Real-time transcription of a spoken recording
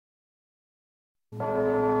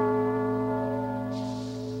Oh,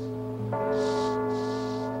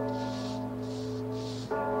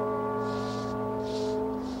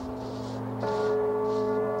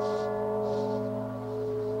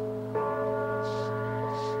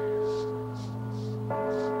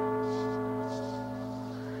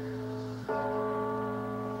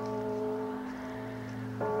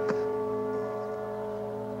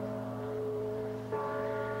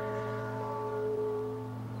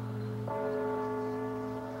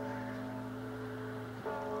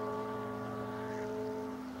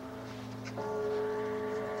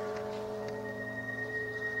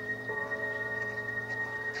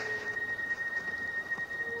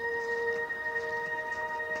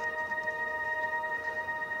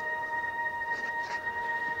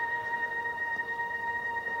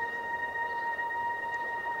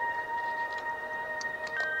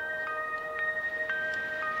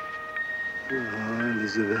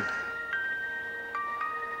 Elizabeth.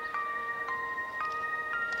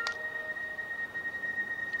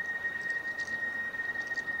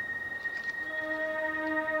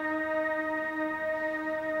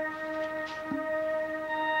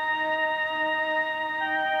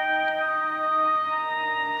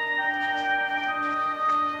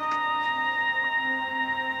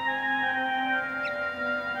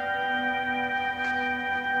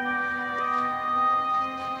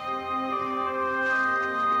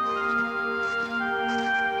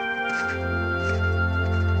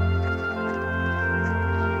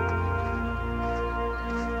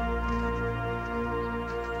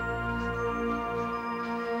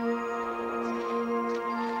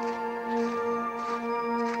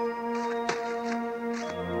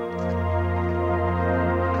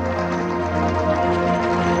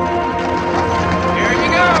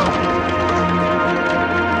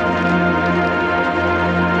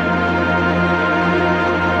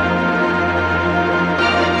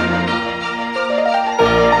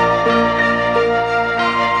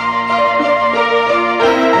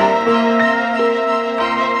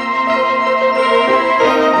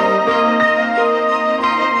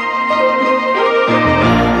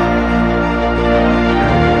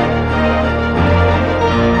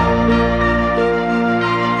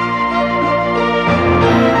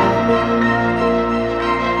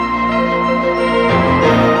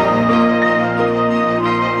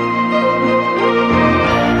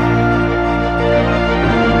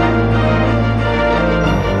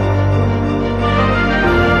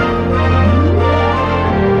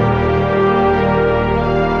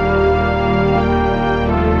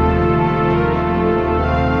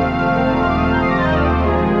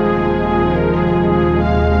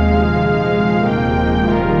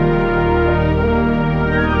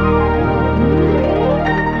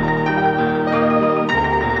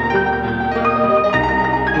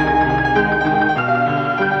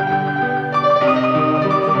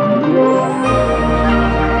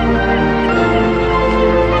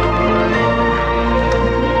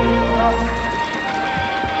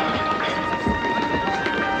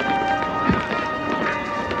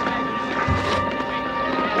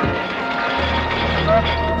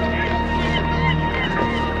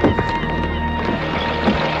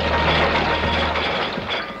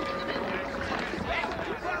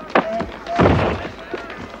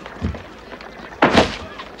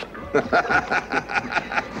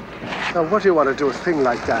 Now, what do you want to do a thing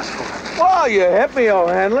like that for? Well, you hit me,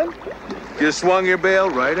 O'Hanlon. You swung your bail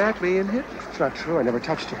right at me and hit me. It's not true. I never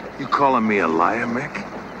touched you. You calling me a liar, Mick?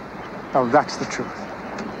 Oh, that's the truth.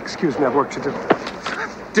 Excuse me, I've work to do.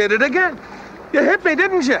 Did it again. You hit me,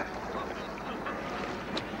 didn't you?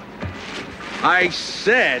 I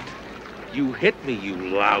said you hit me, you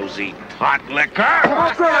lousy pot licker.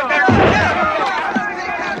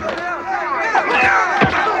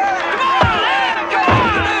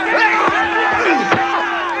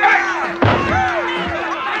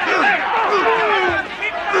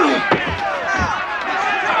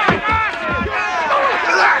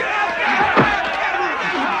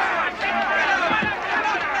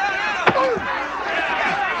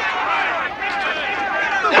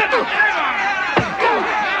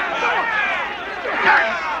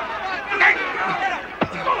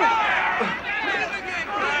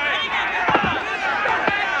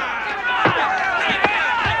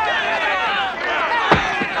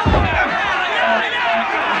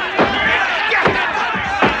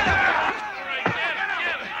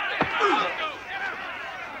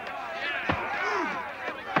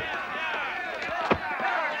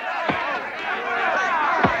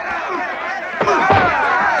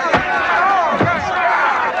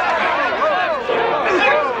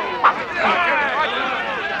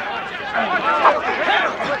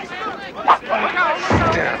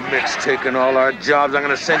 taking all our jobs. I'm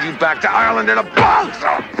gonna send you back to Ireland in a box!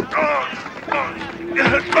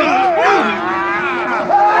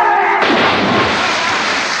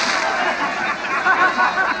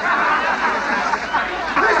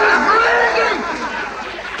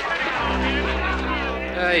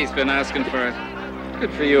 He's been asking for it.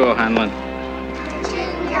 Good for you, O'Hanlon.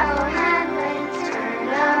 Virginia O'Hanlon, turn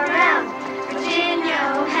around. Virginia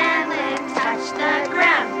O'Hanlon, touch the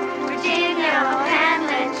ground. Virginia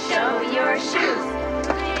O'Hanlon, show your shoes.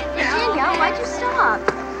 Virginia, why'd you stop?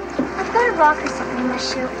 I've got a rock or something in my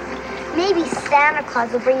shoe. Maybe Santa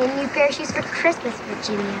Claus will bring a new pair of shoes for Christmas,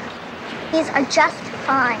 Virginia. These are just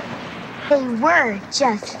fine. They were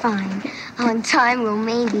just fine. On time, well,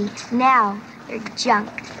 maybe. Now, they're junk.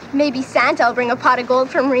 Maybe Santa will bring a pot of gold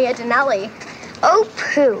from Maria Dinelli. Oh,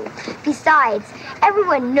 pooh. Besides,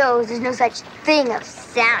 everyone knows there's no such thing as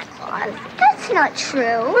Santa Claus. That's not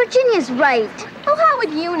true. Virginia's right. Oh, how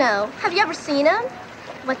would you know? Have you ever seen him?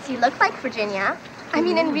 What's he look like, Virginia? I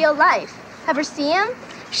mean, in real life. Ever see him?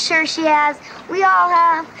 Sure she has. We all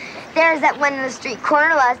have. There's that one in the street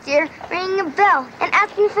corner last year ringing a bell and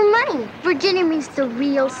asking for money. Virginia means the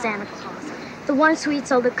real Santa Claus. The one who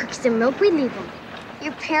eats all the cookies and milk we leave him.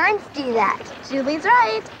 Your parents do that. Julie's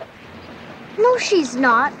right. No, she's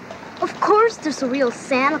not. Of course there's a real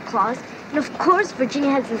Santa Claus. And of course Virginia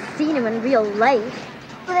hasn't seen him in real life.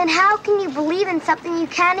 Well, then how can you believe in something you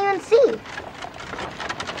can't even see?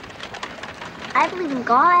 I believe in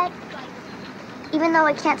God, even though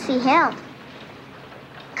I can't see him.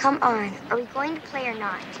 Come on, are we going to play or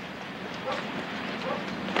not?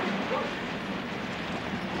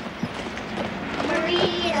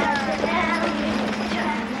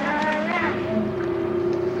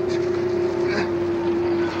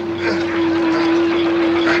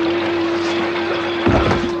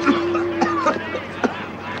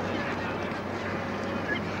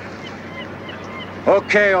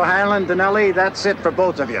 Okay, O'Hanlon, Dinelli, that's it for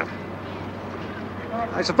both of you.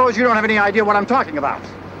 I suppose you don't have any idea what I'm talking about.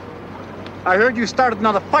 I heard you started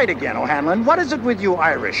another fight again, O'Hanlon. What is it with you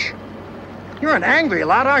Irish? You're an angry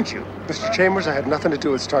lot, aren't you? Mr. Chambers, I had nothing to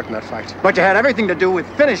do with starting that fight. But you had everything to do with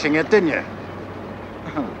finishing it, didn't you?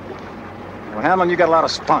 O'Hanlon, you got a lot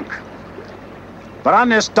of spunk. But on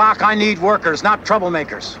this dock, I need workers, not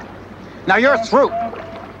troublemakers. Now, you're through.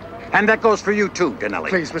 And that goes for you, too, Dinelli.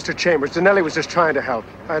 Please, Mr. Chambers, Dinelli was just trying to help.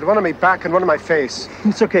 I had one on my back and one on my face.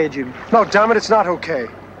 It's okay, Jimmy. No, damn it, it's not okay.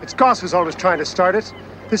 It's Goss who's always trying to start it.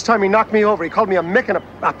 This time he knocked me over. He called me a mick and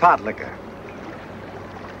a pot licker.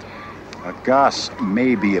 Goss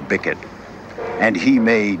may be a bigot, and he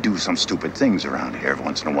may do some stupid things around here every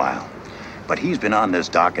once in a while. But he's been on this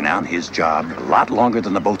dock and on his job a lot longer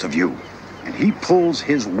than the both of you. And he pulls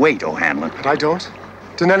his weight, O'Hanlon. But I don't?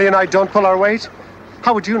 Dinelli and I don't pull our weight?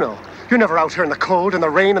 How would you know? You're never out here in the cold and the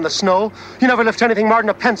rain and the snow. You never lift anything more than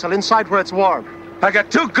a pencil inside where it's warm. I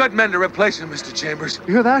got two good men to replace him, Mr. Chambers.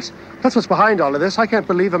 You hear that? That's what's behind all of this. I can't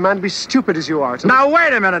believe a man be stupid as you are. Now,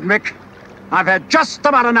 wait a minute, Mick. I've had just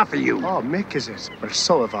about enough of you. Oh, Mick, is it? Well,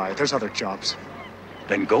 so have I. There's other jobs.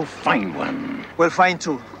 Then go find one. We'll find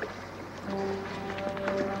two.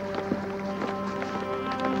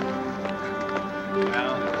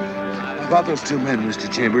 About those two men,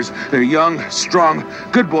 Mr. Chambers. They're young, strong,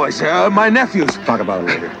 good boys. My nephews. Talk about it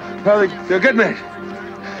later. Well, they're good men.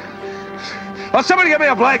 Oh, somebody get me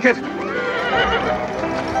a blanket.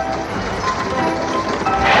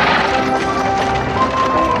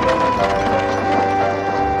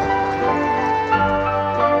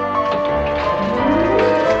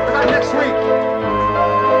 Next week.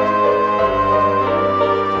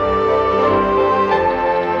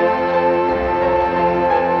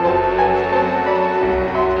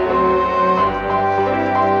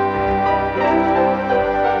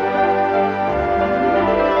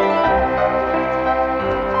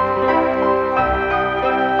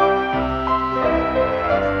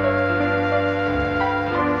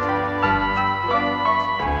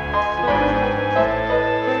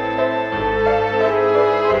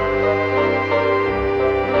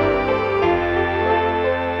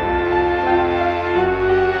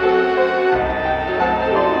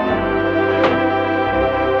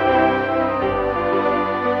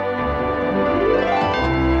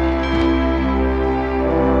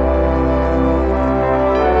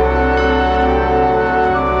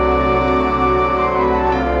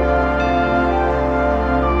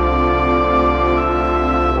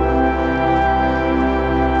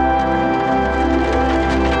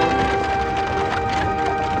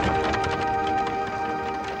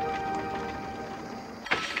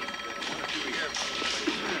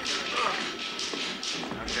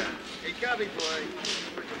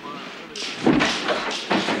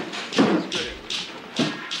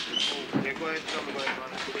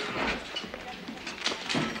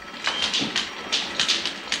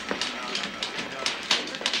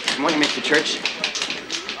 Church.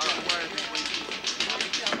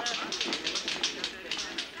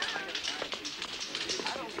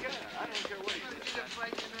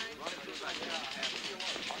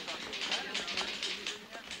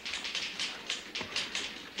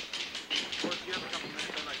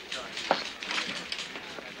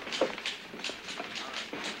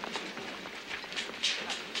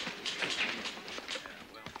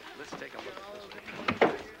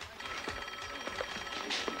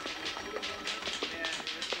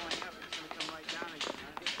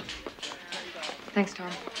 Thanks,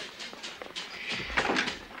 Tom.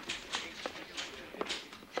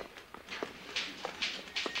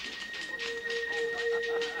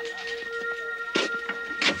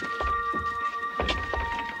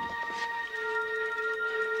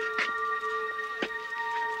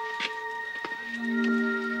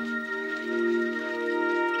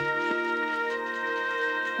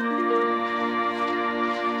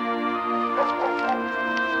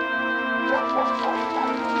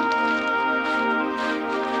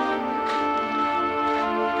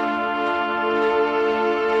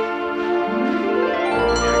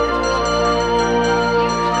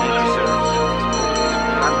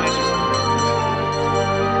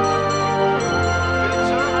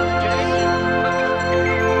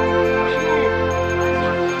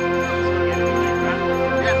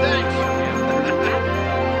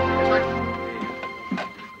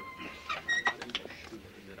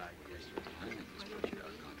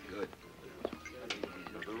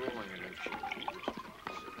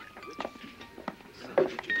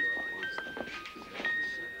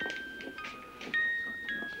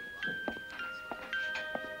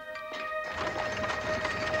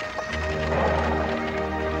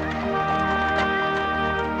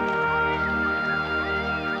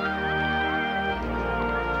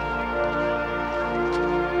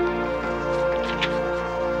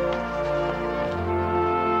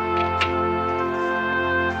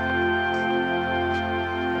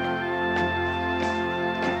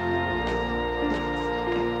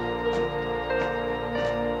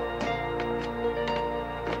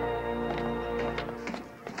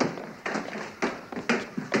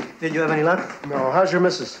 Did you have any luck? No. How's your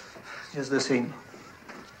missus? Just the same.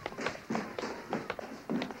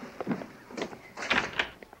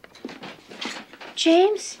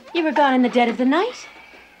 James, you were gone in the dead of the night.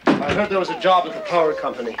 I heard there was a job at the power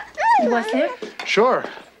company. Was there? Sure.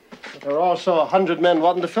 But there are also 100 men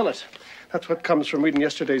wanting to fill it. That's what comes from reading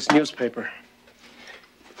yesterday's newspaper.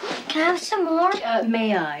 Can I have some more?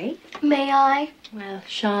 May I? May I? Well,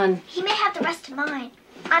 Sean. He may have the rest of mine.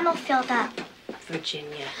 I'm all filled up.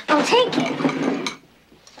 Virginia. I'll take it.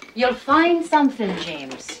 You'll find something,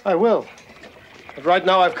 James. I will. But right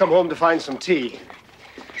now I've come home to find some tea.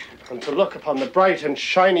 And to look upon the bright and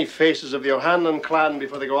shiny faces of the O'Hanlon clan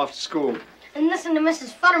before they go off to school. And listen to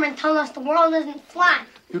Mrs. Futterman telling us the world isn't flat.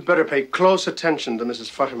 You'd better pay close attention to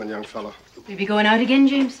Mrs. Futterman, young fellow. We be going out again,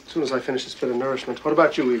 James? As soon as I finish this bit of nourishment. What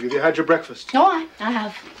about you, Eve? Have you had your breakfast? No, I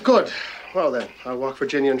have. Good. Well then, I'll walk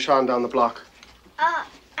Virginia and Sean down the block.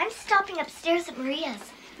 I'm stopping upstairs at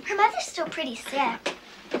Maria's. Her mother's still pretty sick.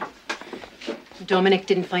 Dominic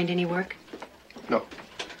didn't find any work? No.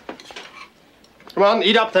 Come on,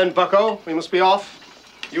 eat up then, bucko. We must be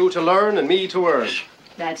off. You to learn and me to earn.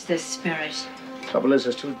 That's the spirit. Trouble is,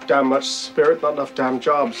 there's too damn much spirit, not enough damn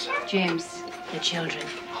jobs. James, the children.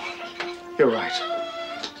 You're right.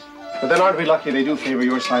 But then aren't we lucky they do favor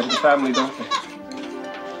your side of the family, don't they?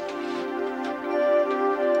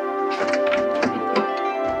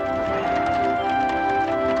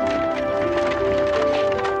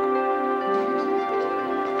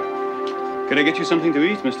 Can I get you something to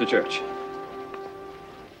eat, Mr. Church?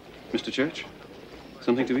 Mr. Church?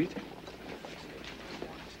 Something to eat?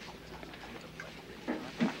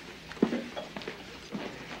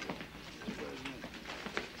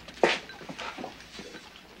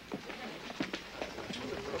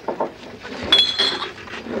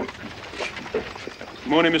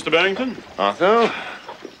 Morning, Mr. Barrington. Arthur?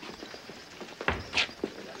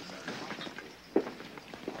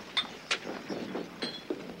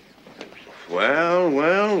 Well,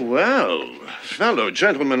 well, well. Fellow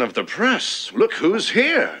gentlemen of the press, look who's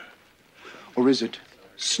here. Or is it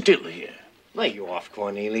still here? Lay you off,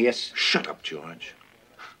 Cornelius. Shut up, George.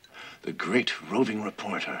 The great roving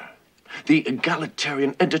reporter, the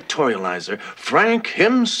egalitarian editorializer, Frank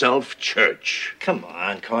himself Church. Come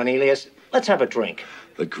on, Cornelius. Let's have a drink.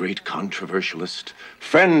 The great controversialist,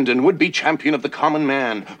 friend and would-be champion of the common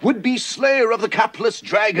man, would-be slayer of the capitalist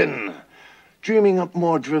dragon, dreaming up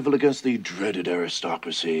more drivel against the dreaded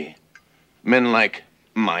aristocracy. Men like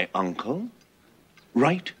my uncle,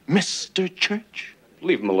 right, Mr. Church?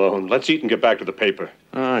 Leave him alone. Let's eat and get back to the paper.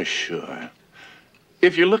 Ah, sure.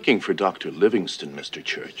 If you're looking for Dr. Livingston, Mr.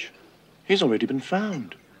 Church, he's already been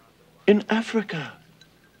found. In Africa.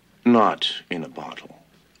 Not in a bottle.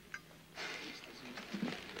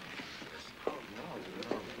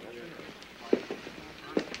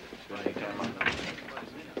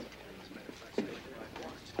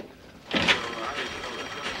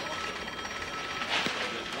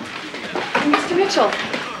 Mr. Mitchell.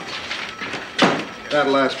 That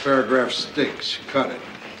last paragraph stinks. Cut it.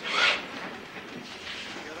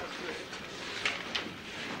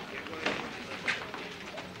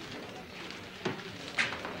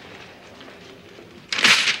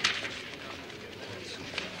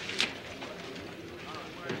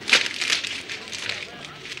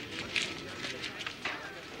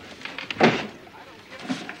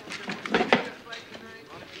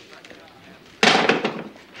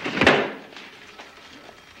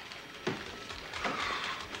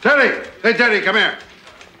 Teddy! Hey, Teddy, come here.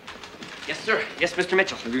 Yes, sir. Yes, Mr.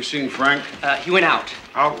 Mitchell. Have you seen Frank? He went out.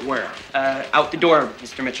 Out where? Out the door,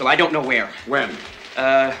 Mr. Mitchell. I don't know where. When?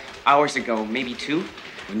 Hours ago, maybe 2.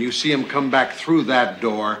 When you see him come back through that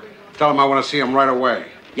door, tell him I want to see him right away.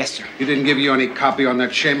 Yes, sir. He didn't give you any copy on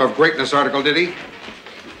that Shame of Greatness article, did he?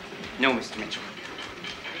 No, Mr. Mitchell.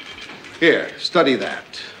 Here, study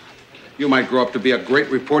that. You might grow up to be a great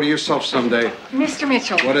reporter yourself someday. Mr.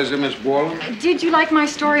 Mitchell. What is it, Miss Borland? Did you like my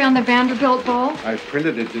story on the Vanderbilt Ball? I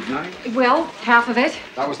printed it, didn't I? Well, half of it.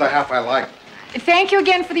 That was the half I liked. Thank you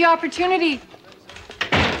again for the opportunity,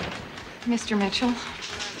 Mr. Mitchell.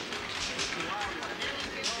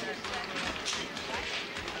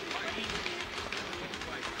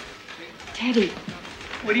 Teddy.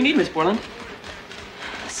 What do you need, Miss Borland?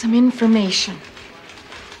 Some information.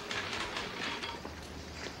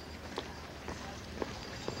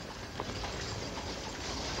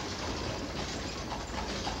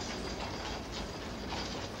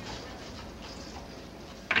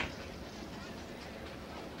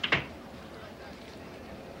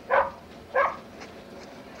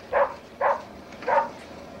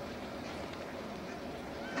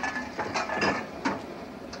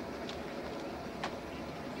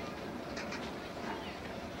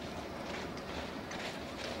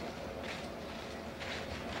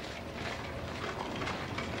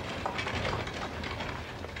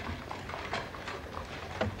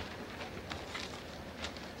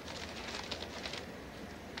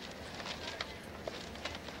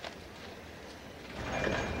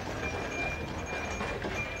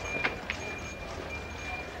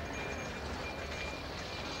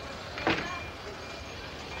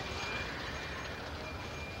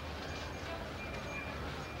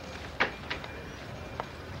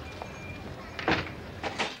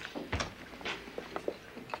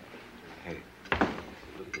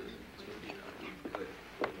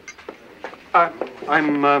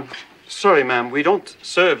 I'm sorry, ma'am. We don't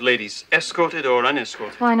serve ladies, escorted or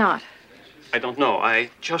unescorted. Why not? I don't know.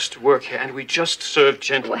 I just work here, and we just serve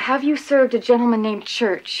gentlemen. Well, have you served a gentleman named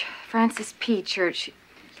Church? Francis P. Church.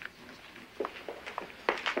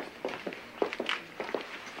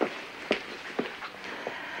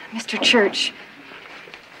 Mr. Church.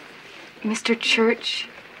 Mr. Church.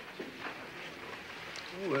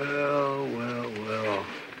 Well, well, well.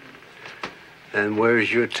 And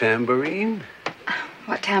where's your tambourine?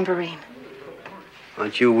 What tambourine?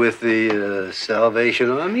 Aren't you with the Salvation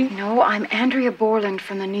Army? No, I'm Andrea Borland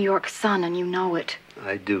from the New York Sun, and you know it.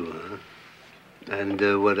 I do, huh?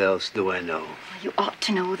 And what else do I know? You ought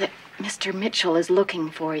to know that Mr. Mitchell is looking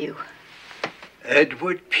for you.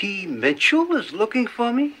 Edward P. Mitchell is looking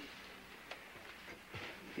for me?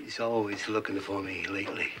 He's always looking for me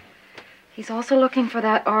lately. He's also looking for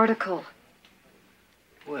that article.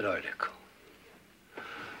 What article?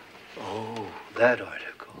 Oh, that article.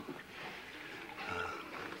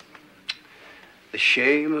 The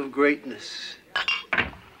Shame of Greatness.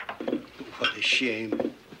 What a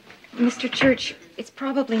shame. Mr. Church, it's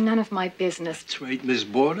probably none of my business. That's right, Miss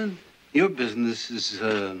Borland. Your business is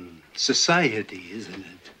society, isn't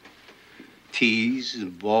it? Teas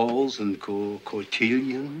and balls and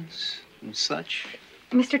cotillions and such.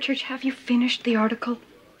 Mr. Church, have you finished the article?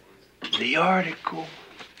 The article?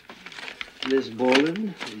 Miss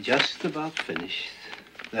Borland, just about finished.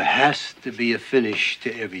 There has to be a finish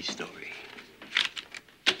to every story.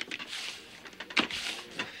 A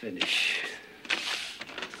finish.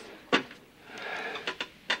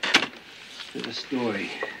 To the story.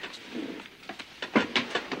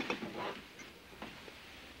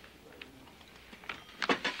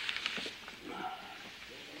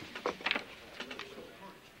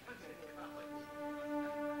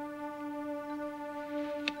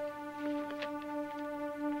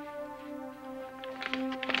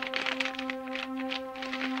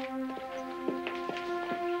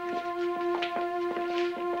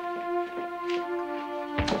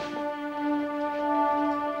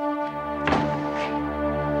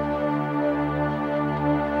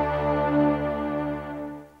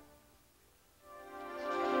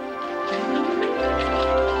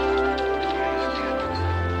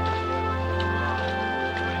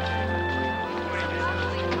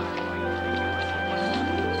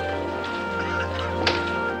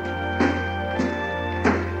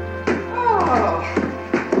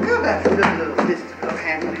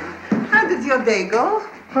 Henry. How did your day go?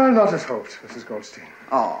 Well, not as hoped, Mrs. Goldstein.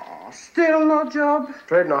 Oh, still no job?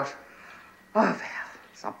 Afraid not. Oh, well,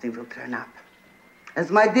 something will turn up. As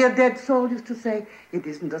my dear dead soul used to say, it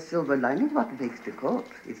isn't the silver lining what makes the coat.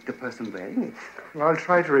 It's the person wearing it. Well, I'll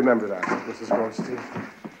try to remember that, Mrs. Goldstein.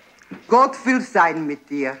 Gott will sein mit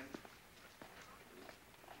dir.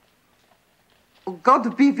 Oh,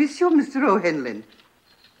 God be with you, Mr. O'Hanlon.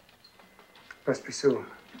 Must be soon.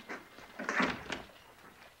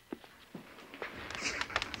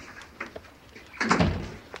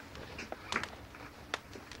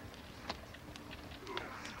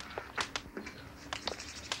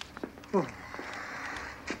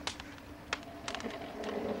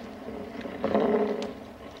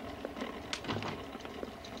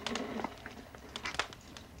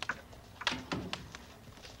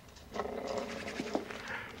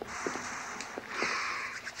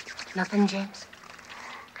 Nothing, James?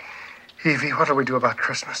 Evie, what'll we do about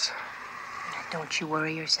Christmas? Don't you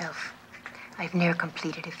worry yourself. I've near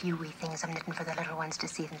completed a few wee things I'm knitting for the little ones to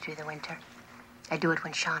see them through the winter. I do it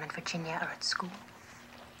when Sean and Virginia are at school.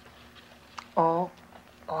 Oh,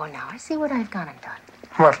 now I see what I've gone and done.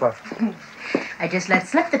 What, love? I just let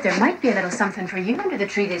slip that there might be a little something for you under the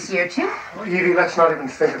tree this year, too. Oh, Evie, let's not even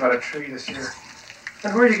think about a tree this year.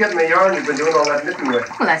 And where are you getting the yarn you've been doing all that knitting with?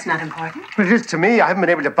 Well, that's not important. Well, it is to me. I haven't been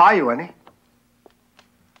able to buy you any.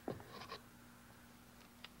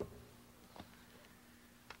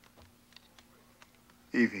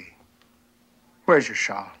 Evie, where's your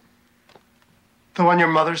shawl? The one your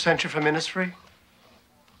mother sent you from Innisfree?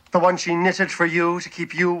 The one she knitted for you to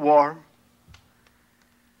keep you warm?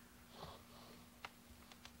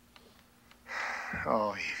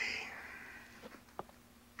 Oh, Evie.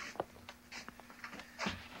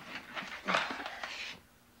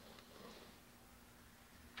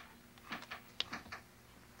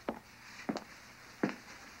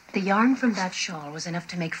 The yarn from that shawl was enough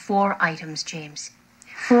to make 4 items, James.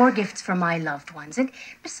 4 gifts for my loved ones. And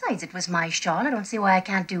besides, it was my shawl. I don't see why I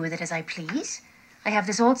can't do with it as I please. I have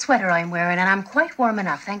this old sweater I'm wearing, and I'm quite warm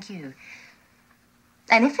enough, thank you.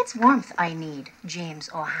 And if it's warmth I need, James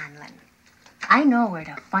O'Hanlon, I know where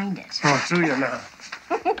to find it. Oh, do you now?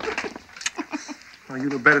 Oh, you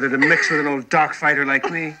know better than to mix with an old dark fighter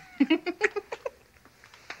like me.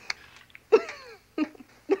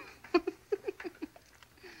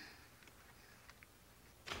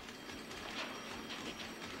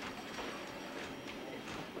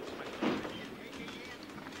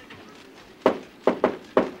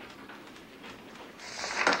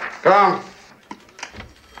 Come.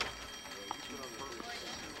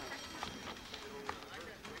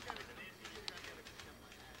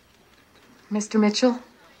 Mr. Mitchell?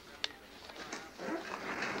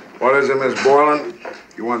 What is it, Miss Borland?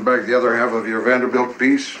 You want back the other half of your Vanderbilt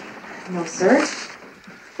piece? No, sir.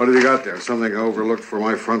 What have you got there? Something I overlooked for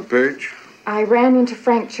my front page? I ran into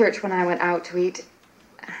Frank Church when I went out to eat.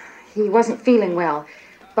 He wasn't feeling well,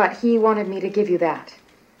 but he wanted me to give you that.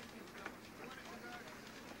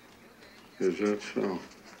 Is that so?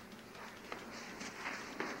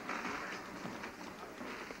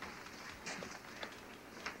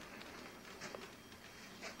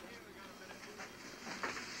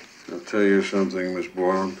 I'll tell you something, Miss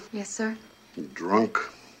Borland. Yes, sir? Drunk.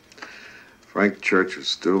 Frank Church is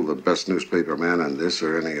still the best newspaper man in this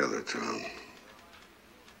or any other town.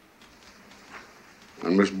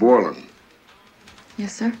 And Miss Borland.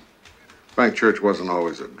 Yes, sir? Frank Church wasn't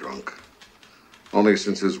always a drunk. Only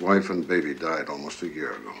since his wife and baby died almost a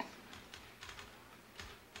year ago.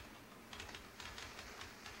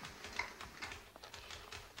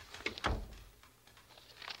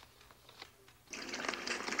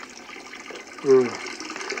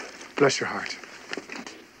 Bless your heart.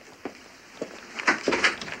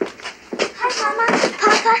 Hi, Mama.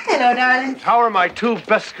 Papa. Hello, darling. How are my 2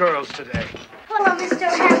 best girls today? Hello,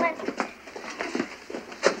 Mr. O'Hanlon.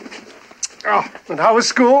 Oh, and how was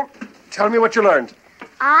school? Tell me what you learned.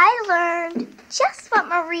 I learned just what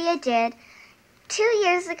Maria did 2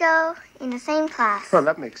 years ago in the same class. Well,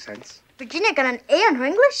 that makes sense. Virginia got an A on her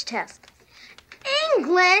English test.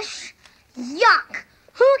 English? Yuck.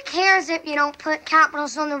 Who cares if you don't put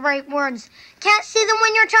capitals on the right words? Can't see them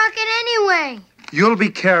when you're talking anyway. You'll be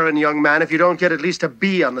caring, young man, if you don't get at least a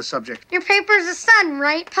B on the subject. Your paper's the sun,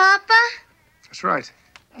 right, Papa? That's right.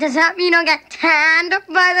 Does that mean I'll get tanned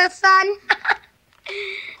by the sun?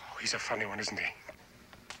 Oh, he's a funny one, isn't he?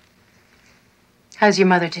 How's your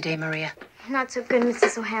mother today, Maria? Not so good,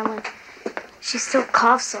 Mrs. O'Hanlon. She still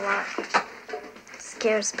coughs a lot.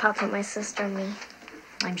 Scares Papa, my sister, and me.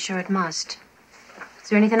 I'm sure it must. Is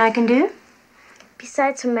there anything I can do?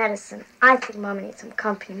 Besides her medicine, I think Mama needs some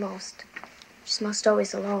company most. She's most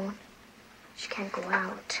always alone. She can't go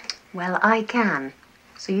out. Well, I can.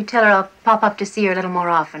 So you tell her I'll pop up to see her a little more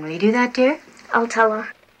often. Will you do that, dear? I'll tell her.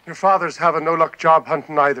 Your father's having no luck job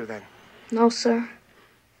hunting either, then. No, sir.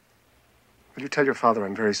 Will you tell your father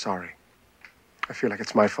I'm very sorry? I feel like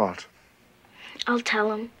it's my fault. I'll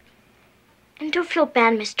tell him. And don't feel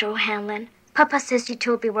bad, Mr. O'Hanlon. Papa says you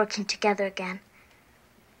two will be working together again.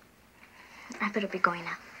 I better be going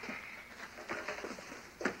now.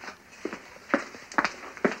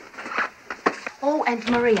 Oh, and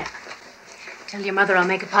Maria, tell your mother I'll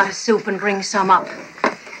make a pot of soup and bring some up.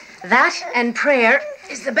 That and prayer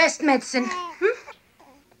is the best medicine.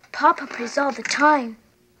 Papa prays all the time.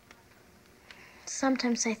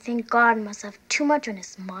 Sometimes I think God must have too much on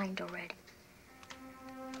his mind already.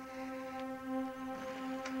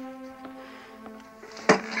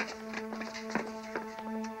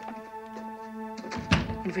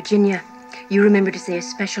 And Virginia, you remember to say a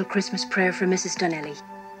special Christmas prayer for Mrs. Donnelly.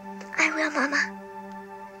 I will, Mama.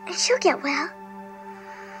 And she'll get well.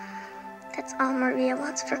 That's all Maria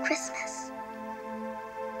wants for Christmas.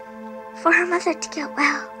 For her mother to get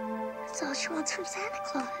well. That's all she wants from Santa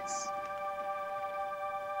Claus.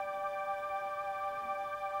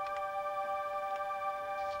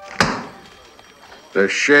 The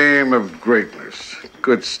shame of greatness.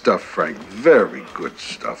 Good stuff, Frank. Very good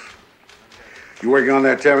stuff. You working on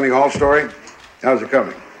that Tammany Hall story? How's it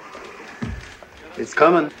coming? It's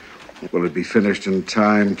coming. Will it be finished in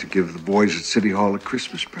time to give the boys at City Hall a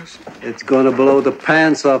Christmas present? It's going to blow the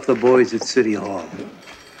pants off the boys at City Hall.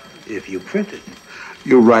 If you print it.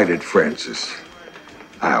 You write it, Francis.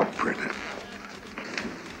 I'll print it.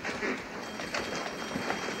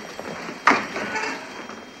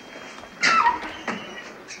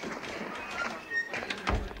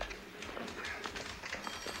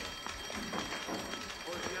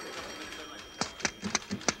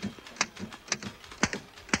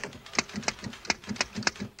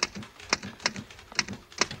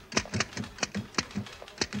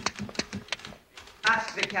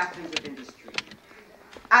 Ask the captains of industry.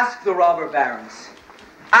 Ask the robber barons.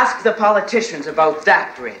 Ask the politicians about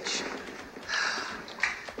that bridge.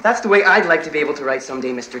 That's the way I'd like to be able to write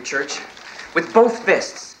someday, Mr. Church. With both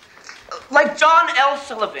fists. Like John L.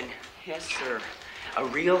 Sullivan. Yes, sir. A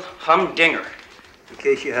real humdinger. In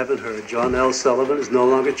case you haven't heard, John L. Sullivan is no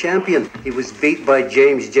longer champion. He was beat by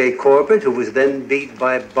James J. Corbett, who was then beat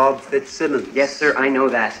by Bob Fitzsimmons. Yes, sir, I know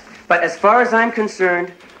that. But as far as I'm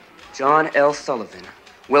concerned, John L. Sullivan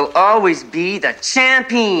will always be the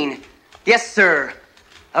champion. Yes, sir.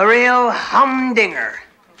 A real humdinger.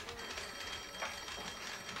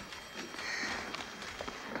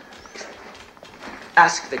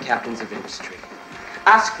 Ask the captains of industry.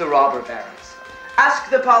 Ask the robber barons. Ask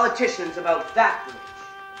the politicians about that bridge.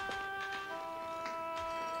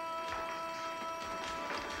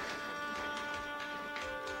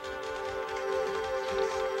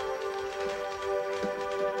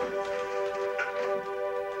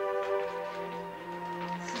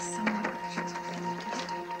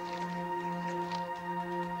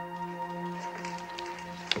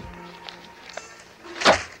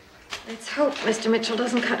 Let's hope Mr. Mitchell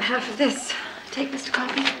doesn't cut half of this. Take Mr.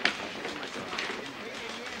 Coffey.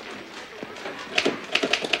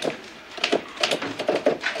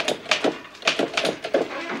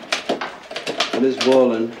 Miss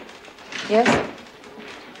Boland, Yes?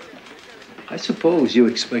 I suppose you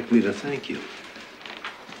expect me to thank you.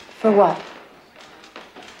 For what?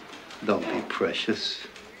 Don't be precious.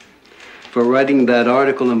 For writing that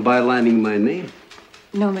article and bylining my name.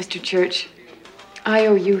 No, Mr. Church. I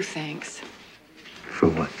owe you thanks. For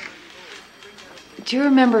what? Do you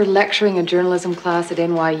remember lecturing a journalism class at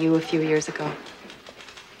NYU a few years ago?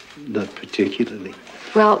 Not particularly.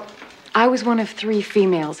 Well, I was one of 3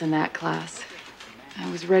 females in that class. I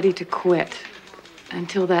was ready to quit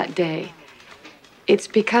until that day. It's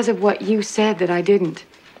because of what you said that I didn't.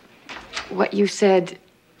 What you said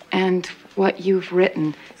and what you've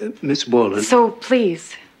written. Miss Boland. So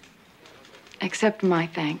please, accept my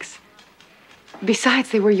thanks. Besides,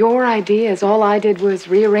 they were your ideas. All I did was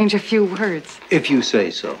rearrange a few words. If you say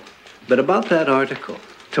so. But about that article,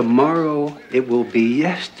 tomorrow it will be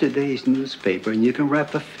yesterday's newspaper and you can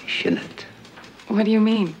wrap a fish in it. What do you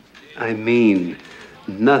mean? I mean,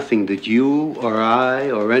 nothing that you or I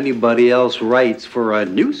or anybody else writes for a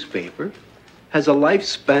newspaper has a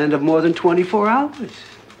lifespan of more than 24 hours.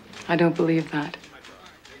 I don't believe that.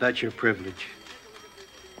 That's your privilege.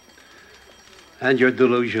 And your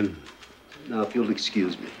delusion. Now, if you'll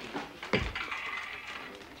excuse me.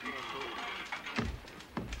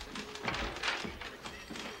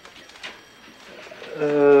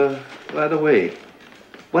 By the way,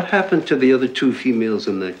 What happened to the other 2 females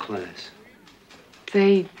in that class?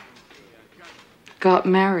 They got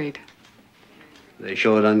married. They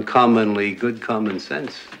showed uncommonly good common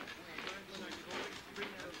sense.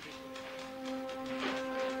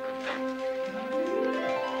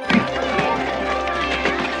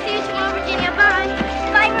 See you tomorrow, Virginia. Bye.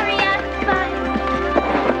 Bye, Maria. Bye.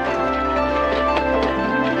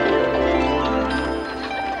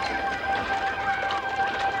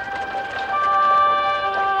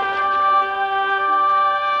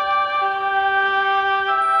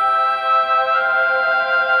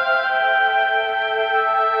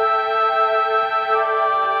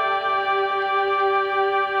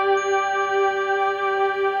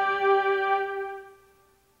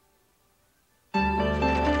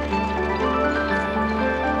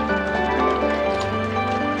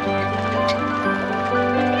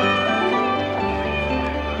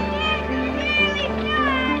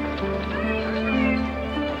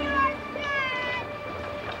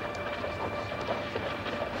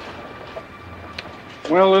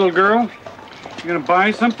 Well, little girl, you gonna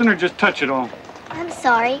buy something or just touch it all? I'm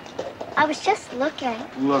sorry. I was just looking.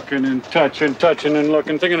 Looking and touching, touching and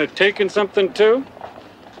looking. Thinking of taking something too?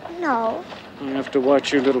 No. I have to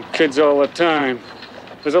watch you little kids all the time.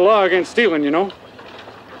 There's a law against stealing, you know.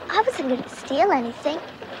 I wasn't going to steal anything.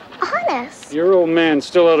 Honest. Your old man's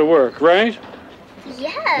still out of work, right?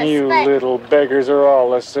 Yes, You but... little beggars are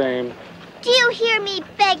all the same. Do you hear me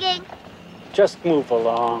begging? Just move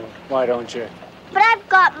along, why don't you? But I've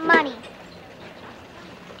got money.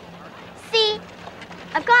 See?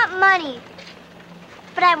 I've got money.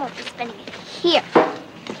 But I won't be spending it here.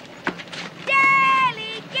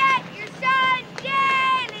 Daily, get your son,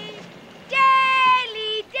 daily.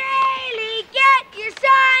 Daily, daily, get your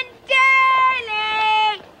son,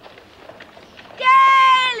 daily.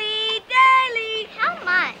 Daily, daily. How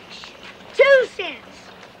much? 2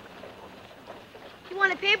 cents. You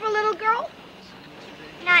want a paper, little girl?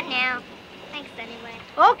 Not now. Thanks anyway.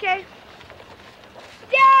 Okay.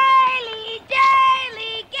 Daily,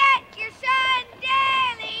 daily, get your son,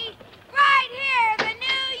 daily. Right here, the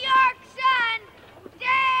New York Sun.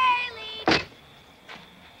 Daily.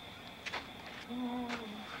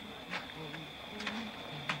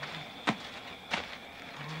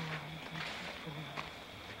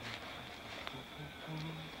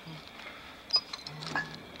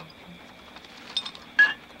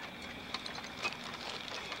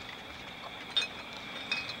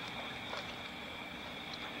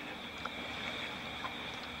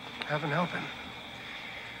 Heaven help him.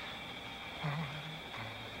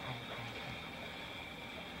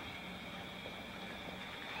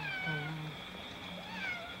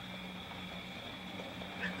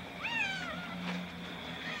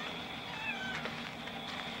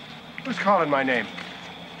 Who's calling my name?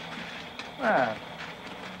 Ah,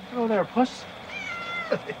 hello there, Puss.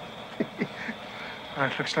 It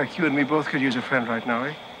looks like you and me both could use a friend right now,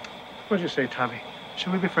 eh? What do you say, Tommy?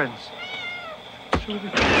 Shall we be friends? Shall we be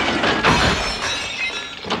friends?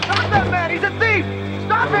 Stop that man! He's a thief!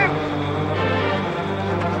 Stop him!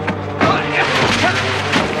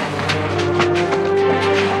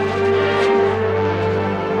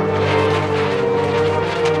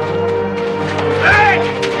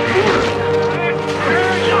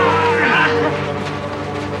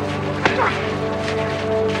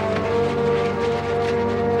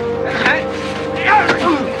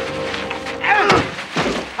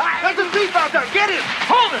 There's a thief out there! Get him!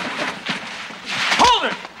 Hold him! Hold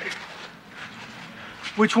him!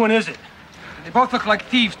 Which one is it? They both look like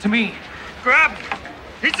thieves to me. Grab him!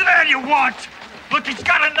 He's the man you want! Look, he's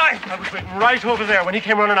got a knife! I was waiting right over there when he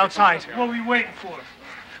came running outside. What were we waiting for?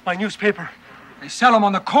 My newspaper. They sell them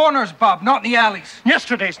on the corners, Bob, not in the alleys.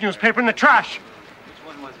 Yesterday's newspaper in the trash. Which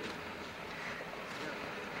one was it?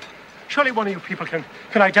 Surely one of you people can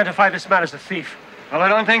identify this man as the thief. Well, I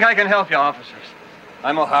don't think I can help you, officers.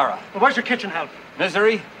 I'm O'Hara. Well, where's your kitchen help?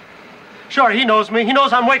 Misery? Sure, he knows me. He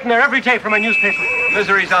knows I'm waiting there every day for my newspaper.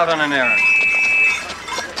 Misery's out on an errand.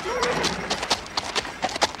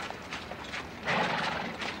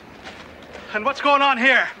 And what's going on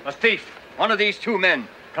here? A thief. One of these 2 men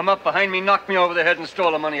come up behind me, knocked me over the head, and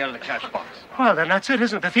stole the money out of the cash box. Well, then that's it,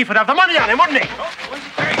 isn't it? The thief would have the money on him, wouldn't he?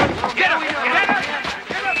 Get him! Get him!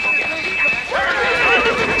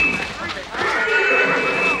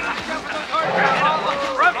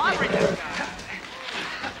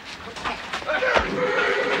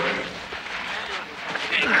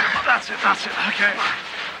 That's it. Okay.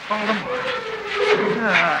 Hold him.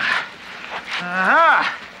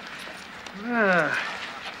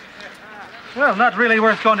 Well, not really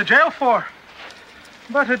worth going to jail for.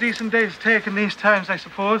 But a decent day's take in these times, I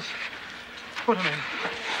suppose. Put him in.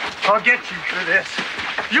 I'll get you for this.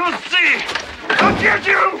 You'll see. I'll get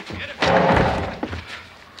you.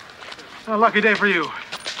 A lucky day for you.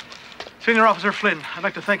 Senior Officer Flynn, I'd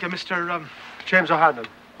like to thank you, Mr. James O'Hanlon.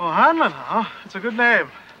 O'Hanlon, huh? It's a good name.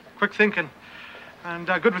 Quick thinking. And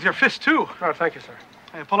good with your fist, too. Oh, thank you, sir.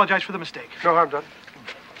 I apologize for the mistake. No harm done.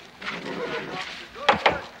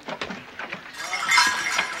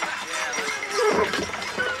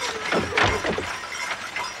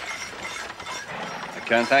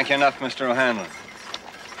 I can't thank you enough, Mr. O'Hanlon.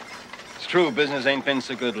 It's true, business ain't been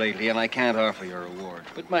so good lately, and I can't offer you a reward.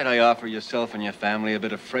 But might I offer yourself and your family a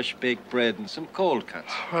bit of fresh baked bread and some cold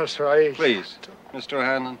cuts? Well, sir, Please, Mr.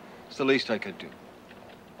 O'Hanlon, it's the least I could do.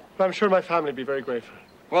 I'm sure my family would be very grateful.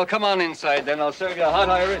 Well, come on inside, then. I'll serve you a hot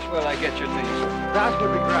Irish while I get your things. That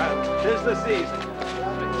would be grand. 'Tis the season.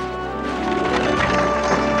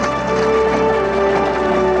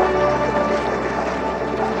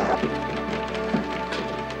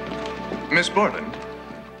 Miss Borland?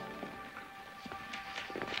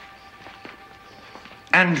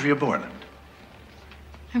 Andrea Borland.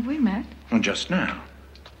 Have we met? Well, just now.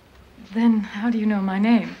 Then how do you know my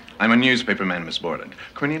name? I'm a newspaperman, Miss Borland.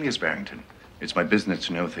 Cornelius Barrington. It's my business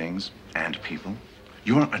to know things and people.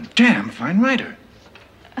 You're a damn fine writer.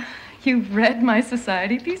 You've read my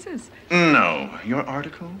society pieces? No. Your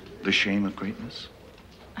article, The Shame of Greatness?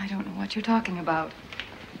 I don't know what you're talking about.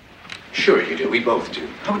 Sure you do. We both do.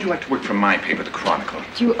 How would you like to work for my paper, The Chronicle?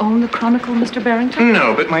 Do you own the Chronicle, Mr. Barrington?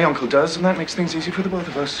 No, but my uncle does, and that makes things easy for the both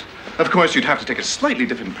of us. Of course, you'd have to take a slightly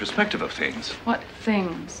different perspective of things. What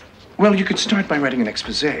things? Well, you could start by writing an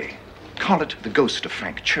exposé. Call it The Ghost of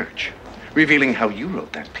Frank Church, revealing how you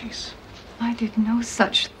wrote that piece. I did no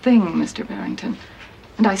such thing, Mr. Barrington.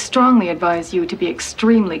 And I strongly advise you to be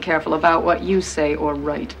extremely careful about what you say or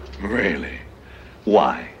write. Really?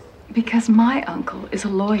 Why? Because my uncle is a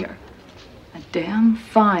lawyer. A damn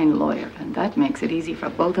fine lawyer, and that makes it easy for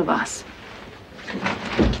both of us.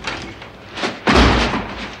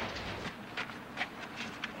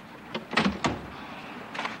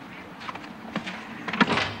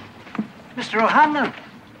 Mr. O'Hanlon.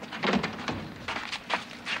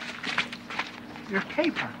 Your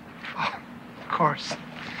paper. Oh, of course.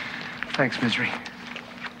 Thanks, Misery.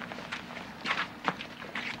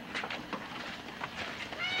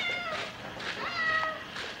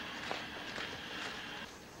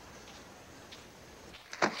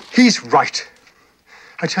 He's right.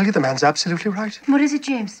 I tell you, the man's absolutely right. What is it,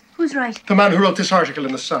 James? Who's right? The man who wrote this article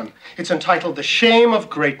in The Sun. It's entitled The Shame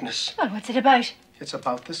of Greatness. Well, what's it about? It's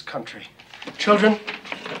about this country. Children,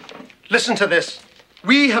 listen to this.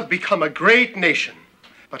 We have become a great nation,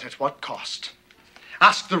 but at what cost?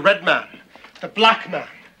 Ask the red man, the black man,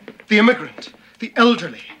 the immigrant, the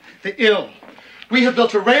elderly, the ill. We have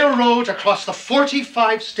built a railroad across the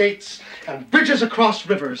 45 states and bridges across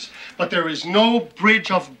rivers, but there is no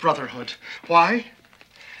bridge of brotherhood. Why?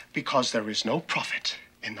 Because there is no profit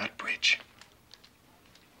in that bridge.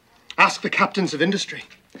 Ask the captains of industry.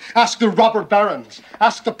 Ask the robber barons.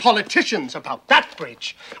 Ask the politicians about that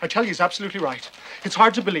bridge. I tell you, he's absolutely right. It's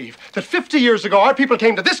hard to believe that 50 years ago, our people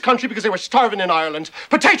came to this country because they were starving in Ireland.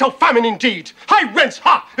 Potato famine indeed. High rents,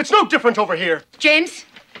 ha! It's no different over here. James,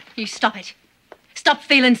 you stop it. Stop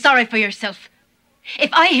feeling sorry for yourself.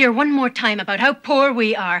 If I hear one more time about how poor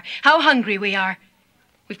we are, how hungry we are,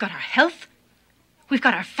 we've got our health, we've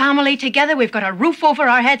got our family together, we've got a roof over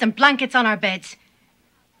our heads and blankets on our beds.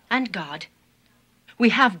 And God. We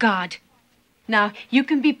have God. Now, you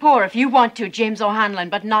can be poor if you want to, James O'Hanlon,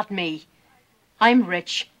 but not me. I'm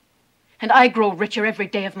rich. And I grow richer every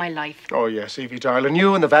day of my life. Oh, yes, Evie, darling.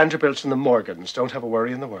 You and the Vanderbilts and the Morgans don't have a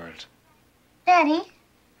worry in the world. Daddy,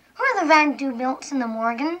 who are the Vanderbilts and the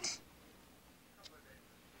Morgans?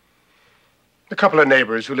 A couple of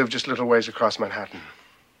neighbors who live just a little ways across Manhattan.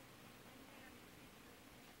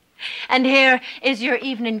 And here is your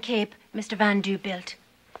evening cape, Mr. Vanderbilt.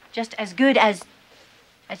 Just as good as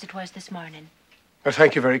it was this morning. Well,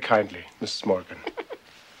 thank you very kindly, Mrs. Morgan.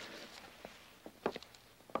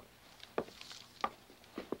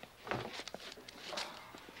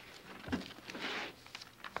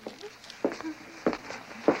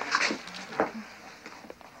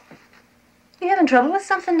 You having trouble with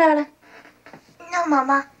something, darling? No,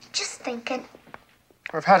 Mama. Just thinking.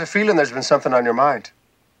 I've had a feeling there's been something on your mind.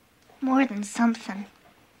 More than something.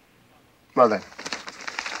 Well, then,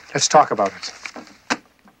 let's talk about it.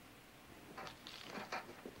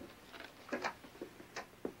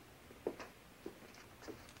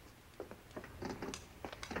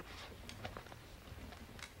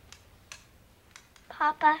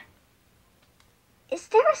 Papa, is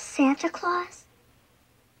there a Santa Claus?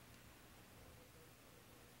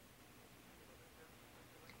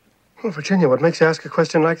 Oh, Virginia, what makes you ask a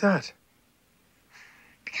question like that?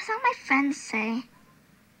 Because all my friends say,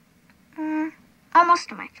 all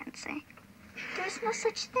most of my friends say, there's no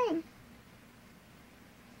such thing.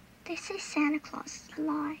 They say Santa Claus is a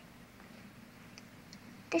lie.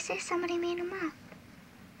 They say somebody made him up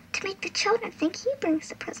to make the children think he brings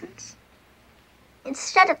the presents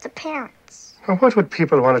instead of the parents. Well, what would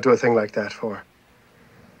people want to do a thing like that for?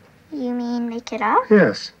 You mean make it up?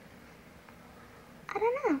 Yes. I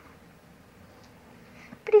don't know.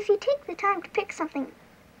 But if you take the time to pick something,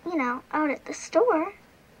 out at the store,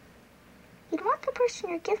 you'd want the person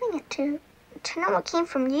you're giving it to know it came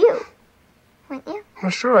from you, wouldn't you?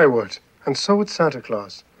 Well, sure I would. And so would Santa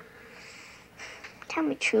Claus. Tell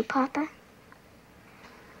me true, Papa.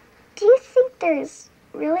 Do you think there's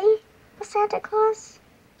really a Santa Claus?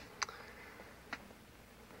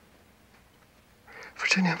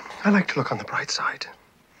 Virginia, I like to look on the bright side.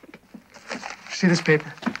 See this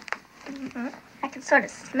paper? Mm-hmm. I can sort of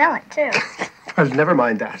smell it, too. Well, never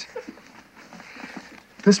mind that.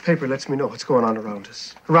 This paper lets me know what's going on around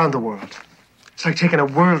us, around the world. It's like taking a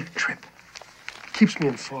world trip. It keeps me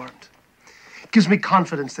informed. It gives me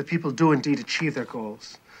confidence that people do indeed achieve their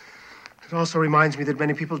goals. It also reminds me that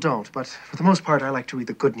many people don't, but for the most part, I like to read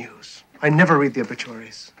the good news. I never read the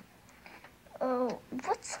obituaries. Oh,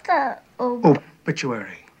 what's the...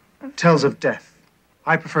 Obituary. Tells of death.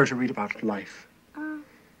 I prefer to read about life.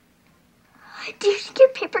 Do you think your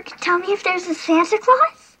paper can tell me if there's a Santa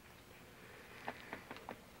Claus?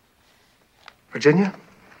 Virginia,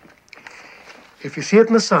 if you see it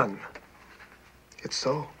in the sun, it's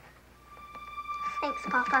so. Thanks,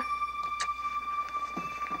 Papa.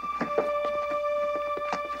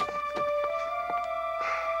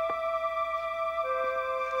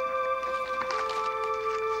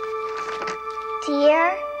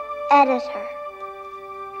 Dear Editor,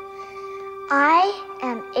 I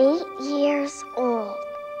am 8 years old.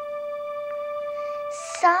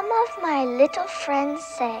 Some of my little friends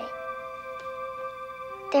say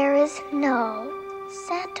there is no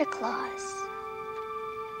Santa Claus.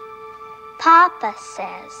 Papa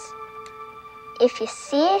says if you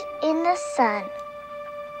see it in the sun,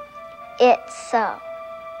 it's so.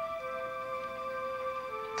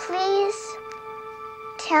 Please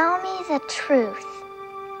tell me the truth.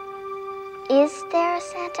 Is there a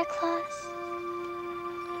Santa Claus?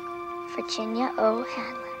 Virginia O.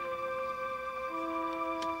 Hanlon.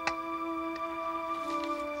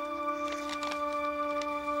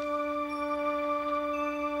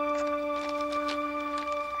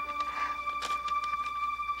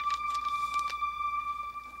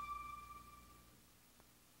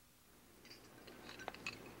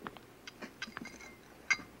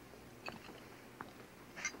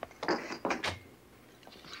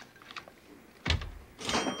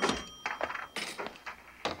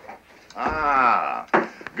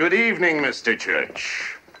 Good evening, Mr.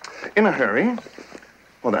 Church. In a hurry?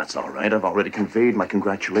 Well, that's all right. I've already conveyed my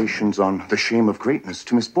congratulations on the shame of greatness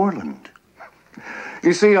to Miss Borland.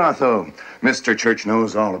 You see, Otho, Mr. Church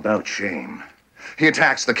knows all about shame. He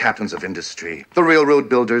attacks the captains of industry, the railroad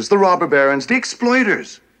builders, the robber barons, the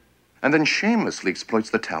exploiters, and then shamelessly exploits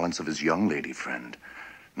the talents of his young lady friend.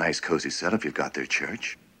 Nice, cozy setup you've got there,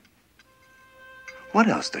 Church. What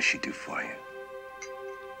else does she do for you?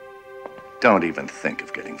 Don't even think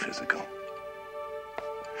of getting physical.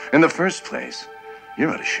 In the first place, you're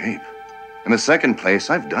out of shape. In the second place,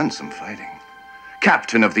 I've done some fighting.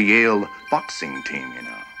 Captain of the Yale boxing team, you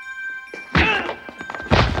know.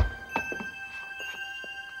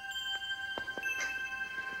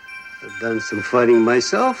 I've done some fighting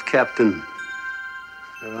myself, Captain.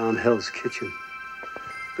 Around Hell's Kitchen.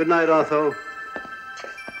 Good night, Otho.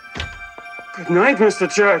 Good night, Mr.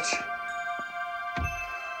 Church.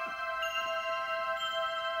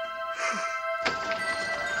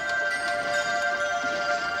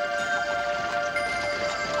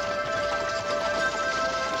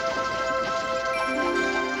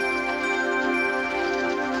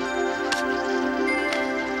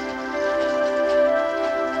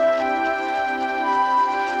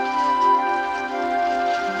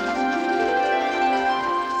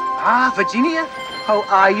 Ah, Virginia, how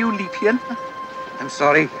are you, Liebchen? I'm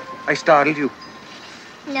sorry, I startled you.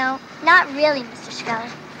 No, not really, Mr. Schweller.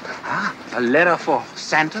 Ah, a letter for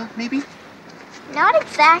Santa, maybe? Not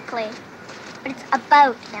exactly, but it's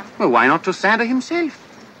about him. Well, why not to Santa himself?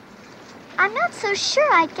 I'm not so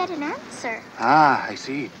sure I'd get an answer. Ah, I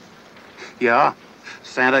see. Yeah,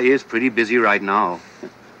 Santa is pretty busy right now.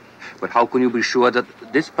 But how can you be sure that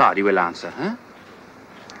this party will answer, huh?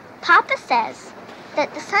 Papa says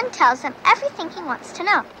that the sun tells him everything he wants to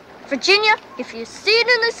know. Virginia, if you see it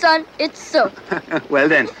in the sun, it's silk. Well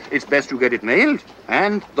then, it's best you get it mailed,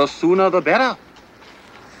 and the sooner the better.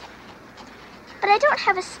 But I don't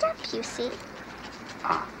have a stamp, you see.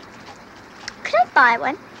 Ah. Could I buy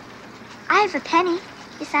one? I have a penny.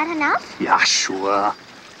 Is that enough? Yeah, sure.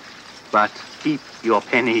 But keep your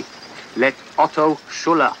penny. Let Otto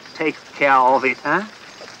Schuller take care of it, huh?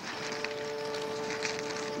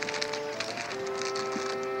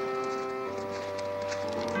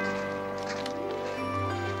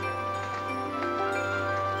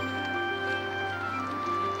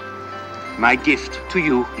 My gift to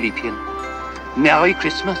you, Liebchen. Merry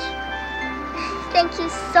Christmas. Thank you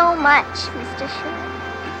so much, Mr. Schuller.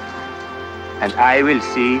 And I will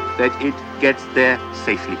see that it gets there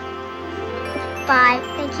safely. Bye.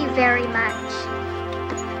 Thank you very much.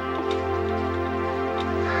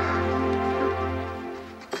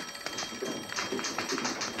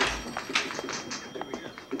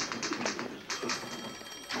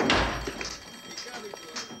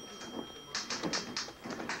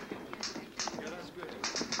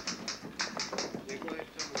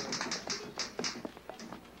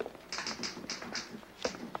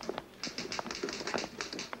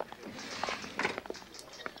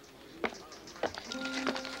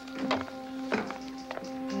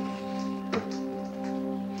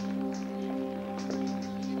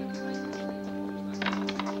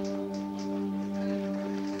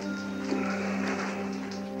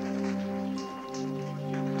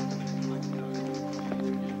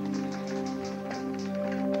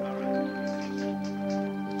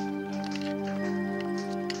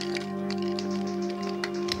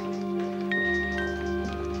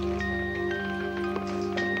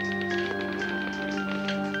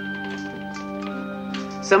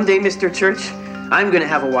 Someday, Mr. Church, I'm gonna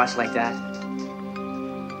have a watch like that.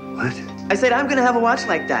 What? I said I'm gonna have a watch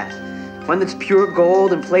like that. One that's pure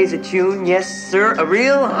gold and plays a tune. Yes, sir, a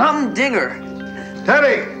real humdinger.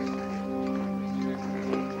 Teddy!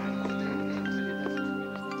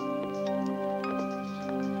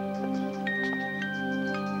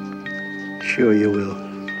 Sure you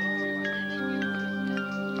will.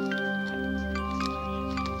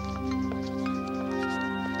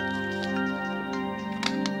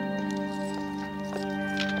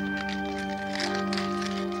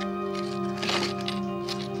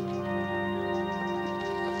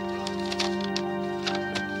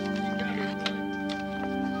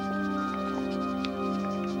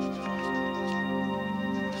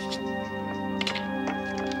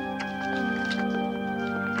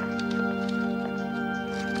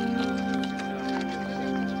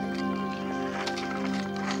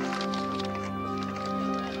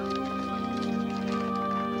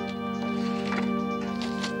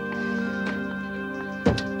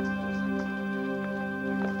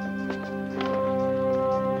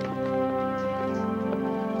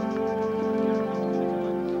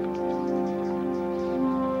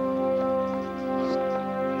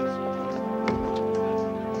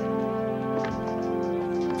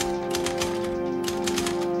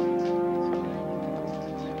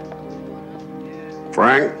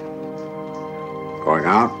 Frank? Going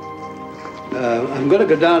out? I'm going to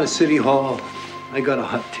go down to City Hall. I got a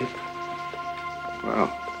hot tip. Well,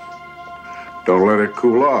 don't let it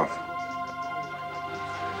cool off.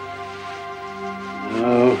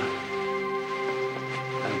 No,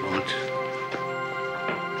 I won't.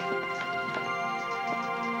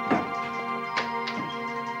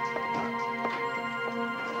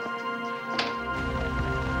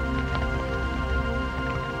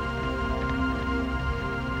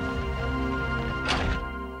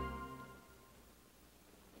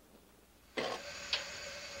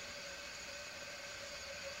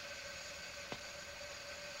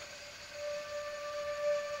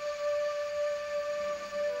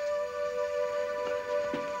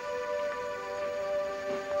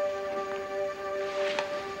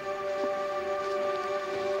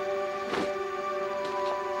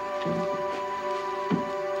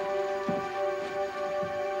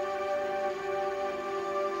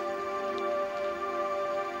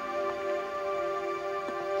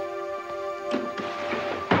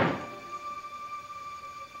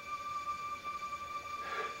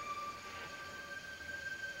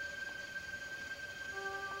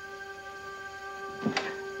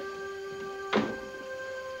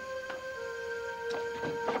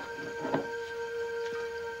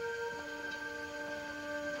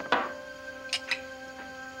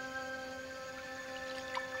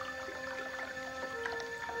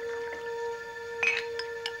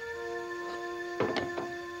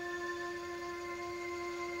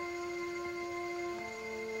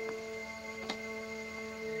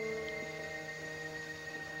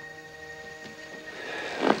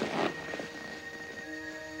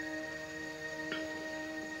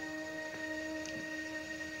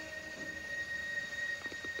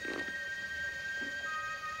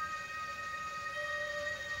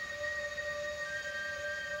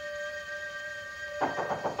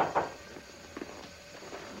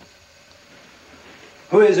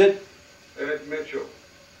 Who is it? Ed Mitchell.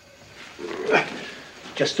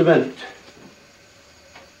 Just a minute.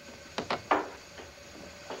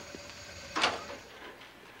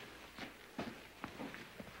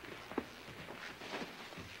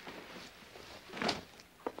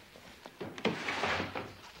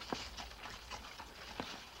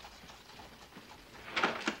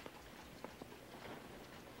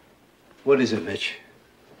 What is it, Mitch?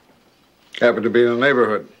 Happened to be in the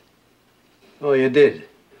neighborhood. Oh, you did?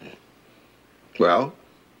 Well,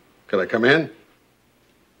 can I come in?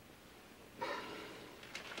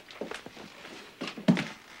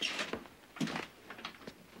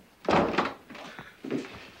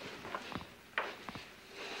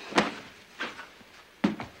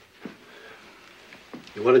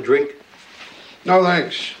 You want a drink? No,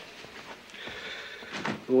 thanks.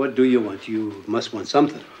 What do you want? You must want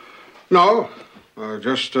something. No,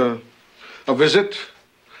 just a visit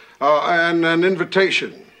and an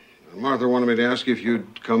invitation. Martha wanted me to ask you if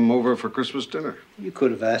you'd come over for Christmas dinner. You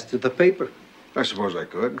could have asked at the paper. I suppose I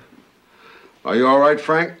could. Are you all right,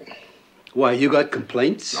 Frank? Why, you got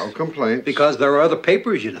complaints? No complaints. Because there are other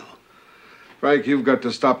papers, you know. Frank, you've got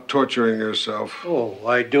to stop torturing yourself. Oh,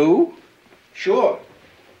 I do? Sure.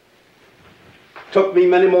 Took me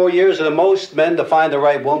many more years than most men to find the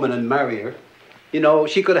right woman and marry her. You know,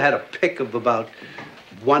 she could have had a pick of about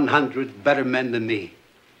 100 better men than me.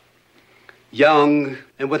 Young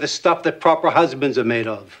and with the stuff that proper husbands are made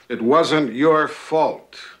of. It wasn't your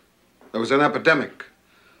fault. There was an epidemic.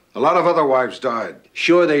 A lot of other wives died.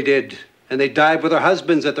 Sure they did. And they died with their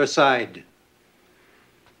husbands at their side.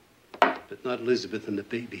 But not Elizabeth and the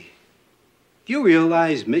baby. Do you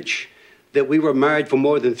realize, Mitch, that we were married for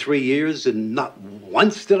more than 3 years and not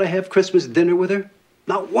once did I have Christmas dinner with her?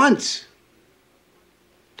 Not once.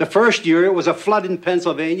 The first year it was a flood in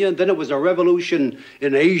Pennsylvania, and then it was a revolution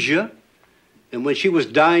in Asia. And when she was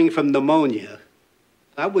dying from pneumonia,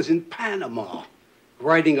 I was in Panama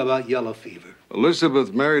writing about yellow fever.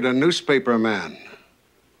 Elizabeth married a newspaper man.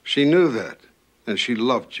 She knew that, and she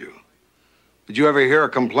loved you. Did you ever hear her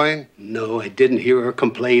complain? No, I didn't hear her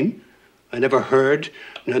complain. I never heard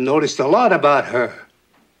nor noticed a lot about her.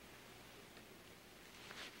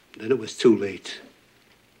 Then it was too late.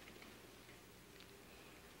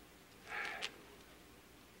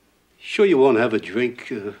 Sure you won't have a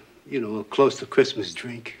drink, a close to Christmas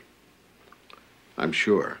drink? I'm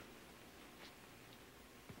sure.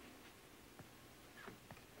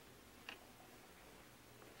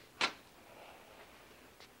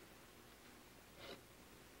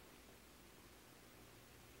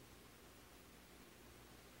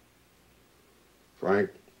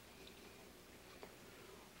 Frank,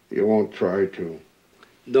 you won't try to.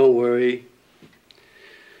 Don't worry.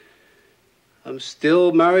 I'm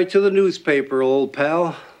still married to the newspaper, old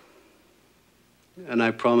pal. And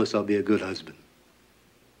I promise I'll be a good husband.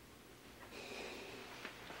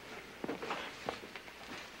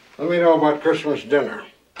 Let me know about Christmas dinner.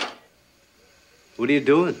 What are you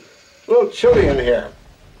doing? A little chilly in here.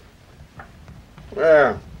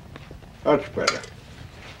 Yeah, that's better.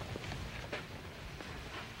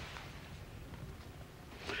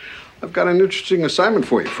 I've got an interesting assignment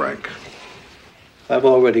for you, Frank. I've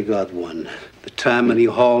already got one. The Tammany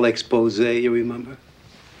Hall expose, you remember?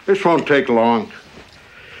 This won't take long.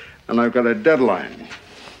 And I've got a deadline.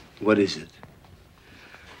 What is it?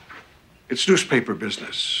 It's newspaper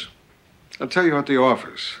business. I'll tell you what the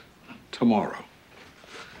offer's tomorrow.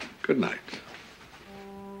 Good night.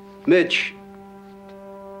 Mitch,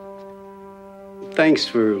 thanks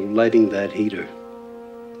for lighting that heater.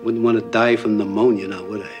 Wouldn't want to die from pneumonia now,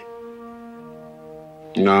 would I?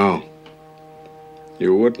 No,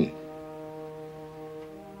 you wouldn't.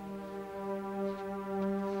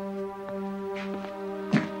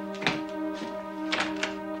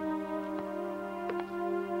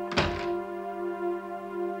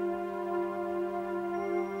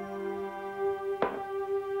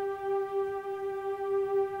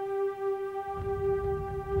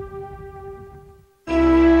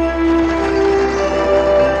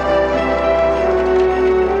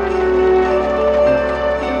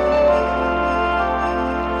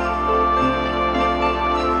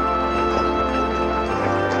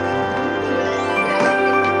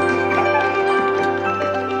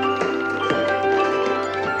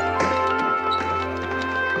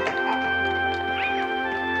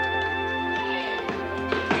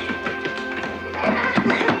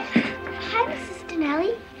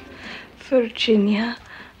 Virginia,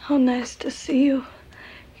 how nice to see you.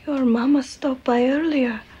 Your Mama stopped by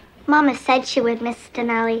earlier. Mama said she would, Miss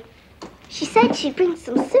Stinelli. She said she'd bring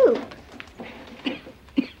some soup.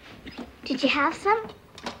 Could you have some?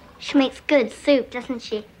 She makes good soup, doesn't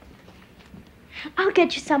she? I'll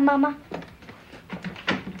get you some, Mama.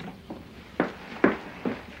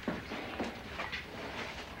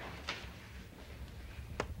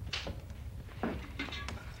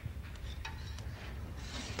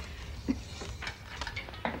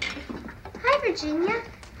 Hi, Virginia.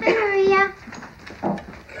 Hi, Maria.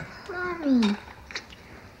 Mommy.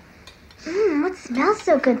 What smells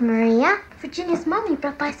so good, Maria? Virginia's mommy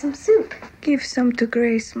brought by some soup. Give some to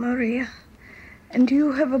Grace, Maria. And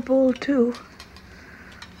you have a bowl, too.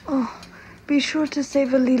 Oh, be sure to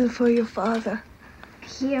save a little for your father.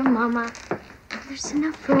 Here, Mama. There's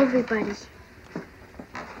enough for everybody.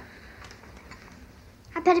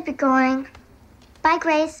 I better be going. Bye,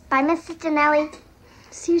 Grace. Bye, Mrs. Donnelly.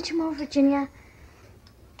 See you tomorrow, Virginia.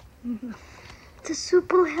 The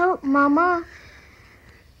soup will help, Mama.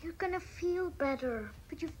 You're gonna feel better,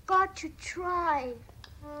 but you've got to try.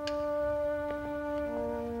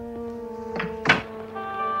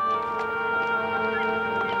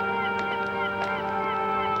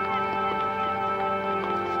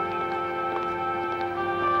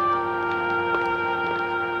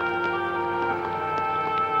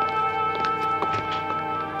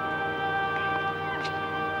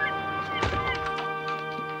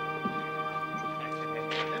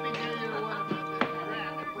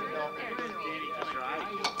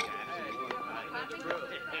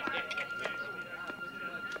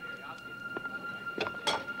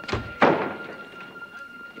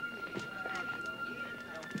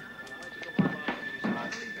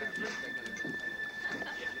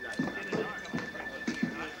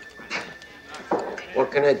 What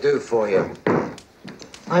can I do for you?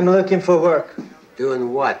 I'm looking for work.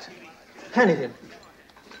 Doing what? Anything.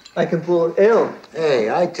 I can pull ale. Hey,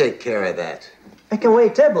 I take care of that. I can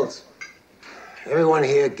wait tables. Everyone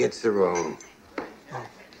here gets their own.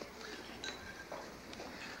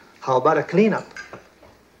 How about a cleanup?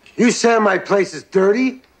 You say my place is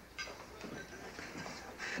dirty?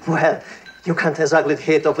 Well, you can't exactly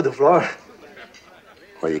hit off the floor.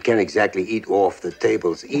 Well, you can't exactly eat off the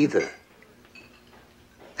tables either.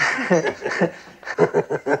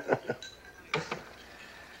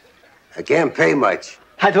 I can't pay much.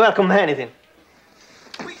 I'd welcome anything.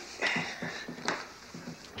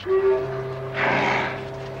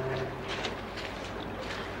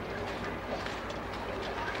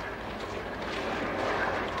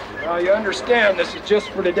 Now, you understand this is just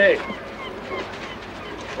for today.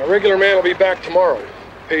 My regular man will be back tomorrow.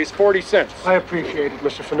 Pays 40 cents. I appreciate it,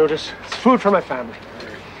 Mr. Fanutis. It's food for my family.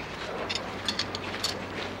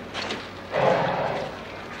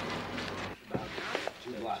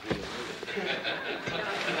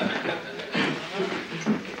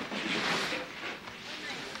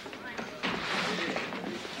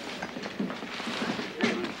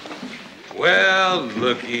 Well,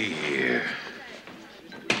 looky here.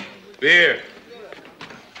 Beer.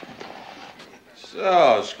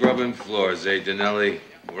 So, scrubbing floors, eh, Donnelly?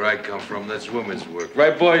 Where I come from, that's women's work.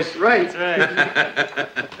 Right, boys? Right.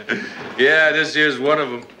 Yeah, this here's one of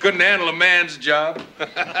them. Couldn't handle a man's job.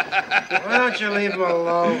 Why don't you leave him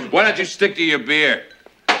alone? Why don't you stick to your beer?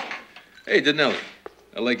 Hey, Donnelly,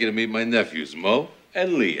 I'd like you to meet my nephews, Mo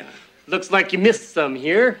and Leon. Looks like you missed some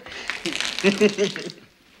here.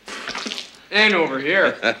 And over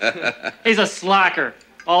here. He's a slacker.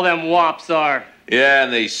 All them wops are. Yeah,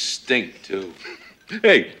 and they stink, too.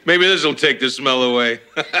 Hey, maybe this'll take the smell away.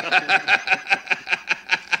 Hey,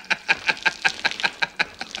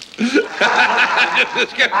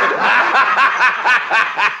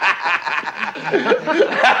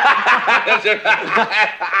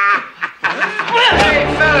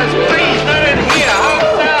 fellas, please, not in here.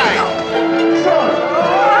 Outside.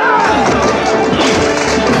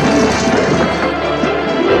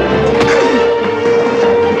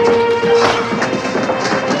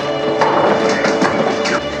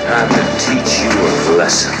 Time to teach you a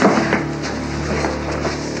lesson.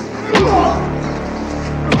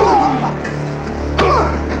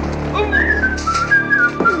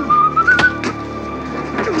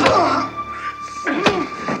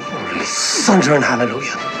 Thunder and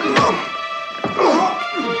hallelujah.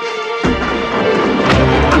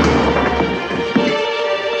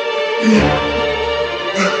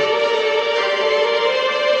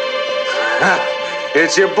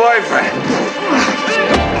 It's your boyfriend.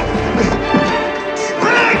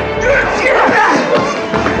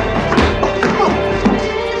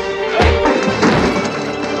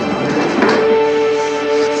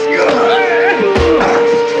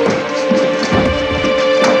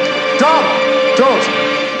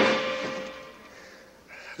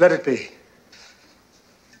 Let it be.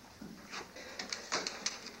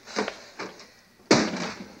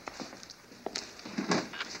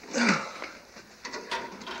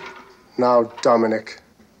 Now, Dominic,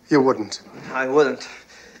 you wouldn't. I wouldn't.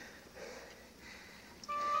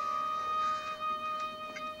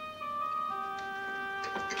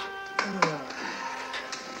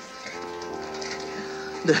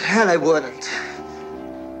 The hell I wouldn't.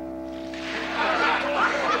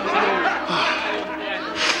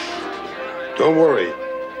 Don't worry.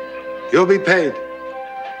 You'll be paid.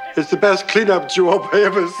 It's the best cleanup job I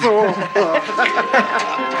ever saw.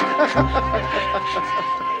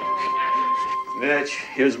 Mitch,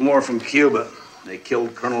 here's more from Cuba. They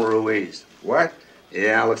killed Colonel Ruiz. What?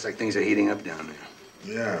 Yeah, looks like things are heating up down there.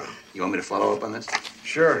 Yeah. You want me to follow up on this?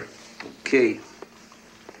 Sure. Okay.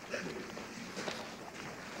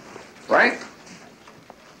 Frank?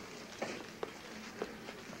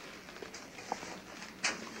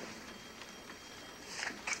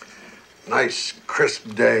 Nice,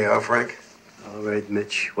 crisp day, huh, Frank? All right,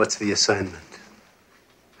 Mitch. What's the assignment?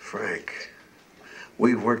 Frank,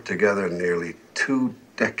 we've worked together nearly 2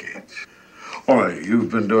 decades. Well, you've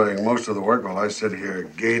been doing most of the work while I sit here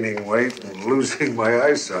gaining weight and losing my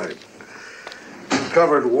eyesight. We've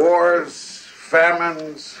covered wars,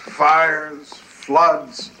 famines, fires,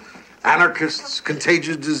 floods, anarchists,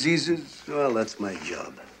 contagious diseases. Well, that's my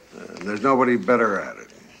job. There's nobody better at it.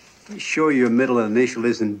 You sure your middle initial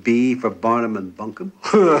isn't B for Barnum and Bunkum?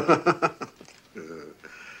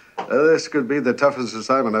 This could be the toughest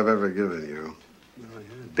assignment I've ever given you.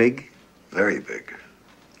 Big? Very big.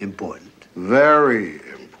 Important. Very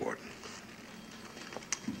important.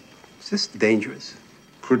 Is this dangerous?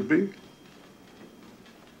 Could be.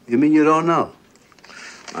 You mean you don't know?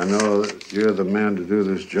 I know that you're the man to do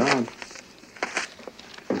this job.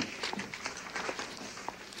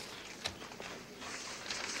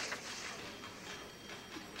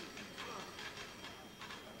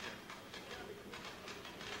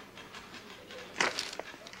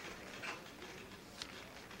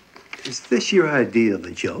 Is this your idea of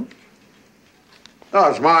a joke? Oh,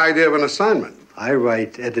 it's my idea of an assignment. I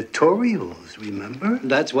write editorials, remember?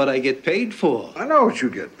 That's what I get paid for. I know what you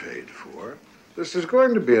get paid for. This is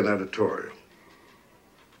going to be an editorial.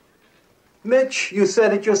 Mitch, you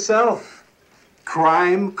said it yourself.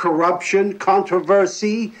 Crime, corruption,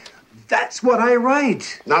 controversy. That's what I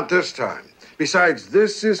write. Not this time. Besides,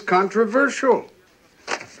 this is controversial.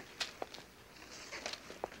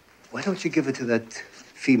 Why don't you give it to that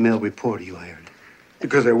female reporter you hired?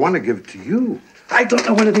 Because I want to give it to you. I don't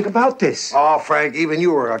know anything about this. Oh, Frank, even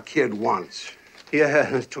you were a kid once.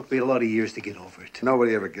 Yeah, it took me a lot of years to get over it.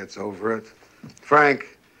 Nobody ever gets over it.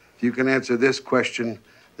 Frank, if you can answer this question,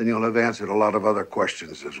 then you'll have answered a lot of other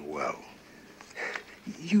questions as well.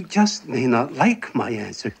 You just may not like my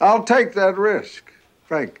answer. I'll take that risk.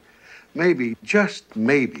 Frank, maybe, just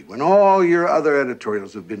maybe, when all your other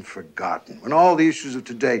editorials have been forgotten, when all the issues of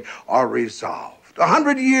today are resolved,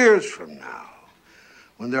 100 years from now,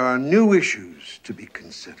 when there are new issues to be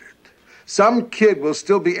considered, some kid will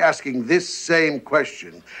still be asking this same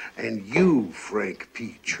question, and you, Frank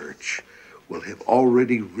P. Church, will have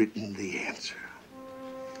already written the answer.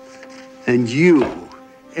 And you,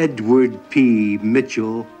 Edward P.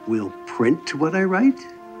 Mitchell, will print what I write?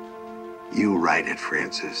 You write it,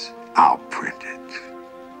 Francis. I'll print it.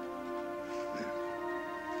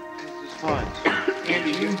 This is fine.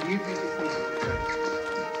 Andy, you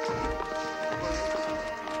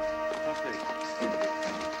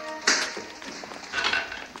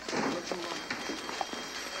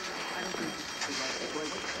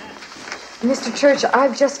Mr. Church,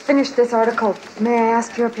 I've just finished this article. May I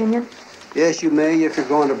ask your opinion? Yes, you may, if you're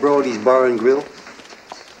going to Brody's Bar and Grill.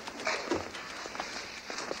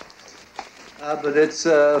 But it's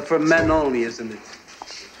for men only, isn't it?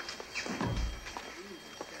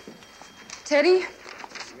 Teddy?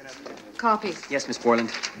 Copy. Yes, Miss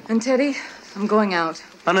Borland. And Teddy, I'm going out.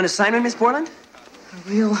 On an assignment, Miss Borland? A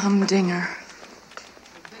real humdinger.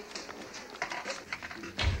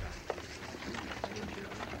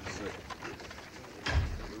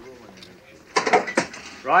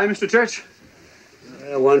 Rye, Mr. Church?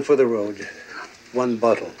 One for the road. 1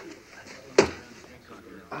 bottle.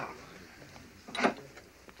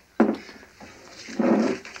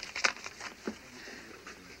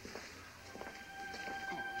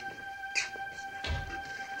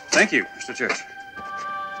 Thank you, Mr. Church.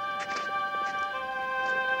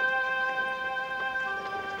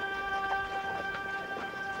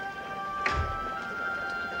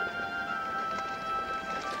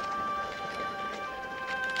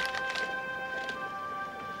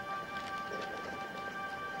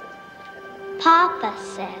 Papa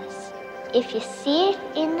says, if you see it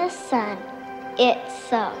in the sun, it's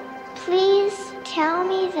so. Please tell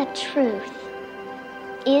me the truth.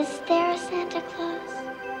 Is there a Santa Claus?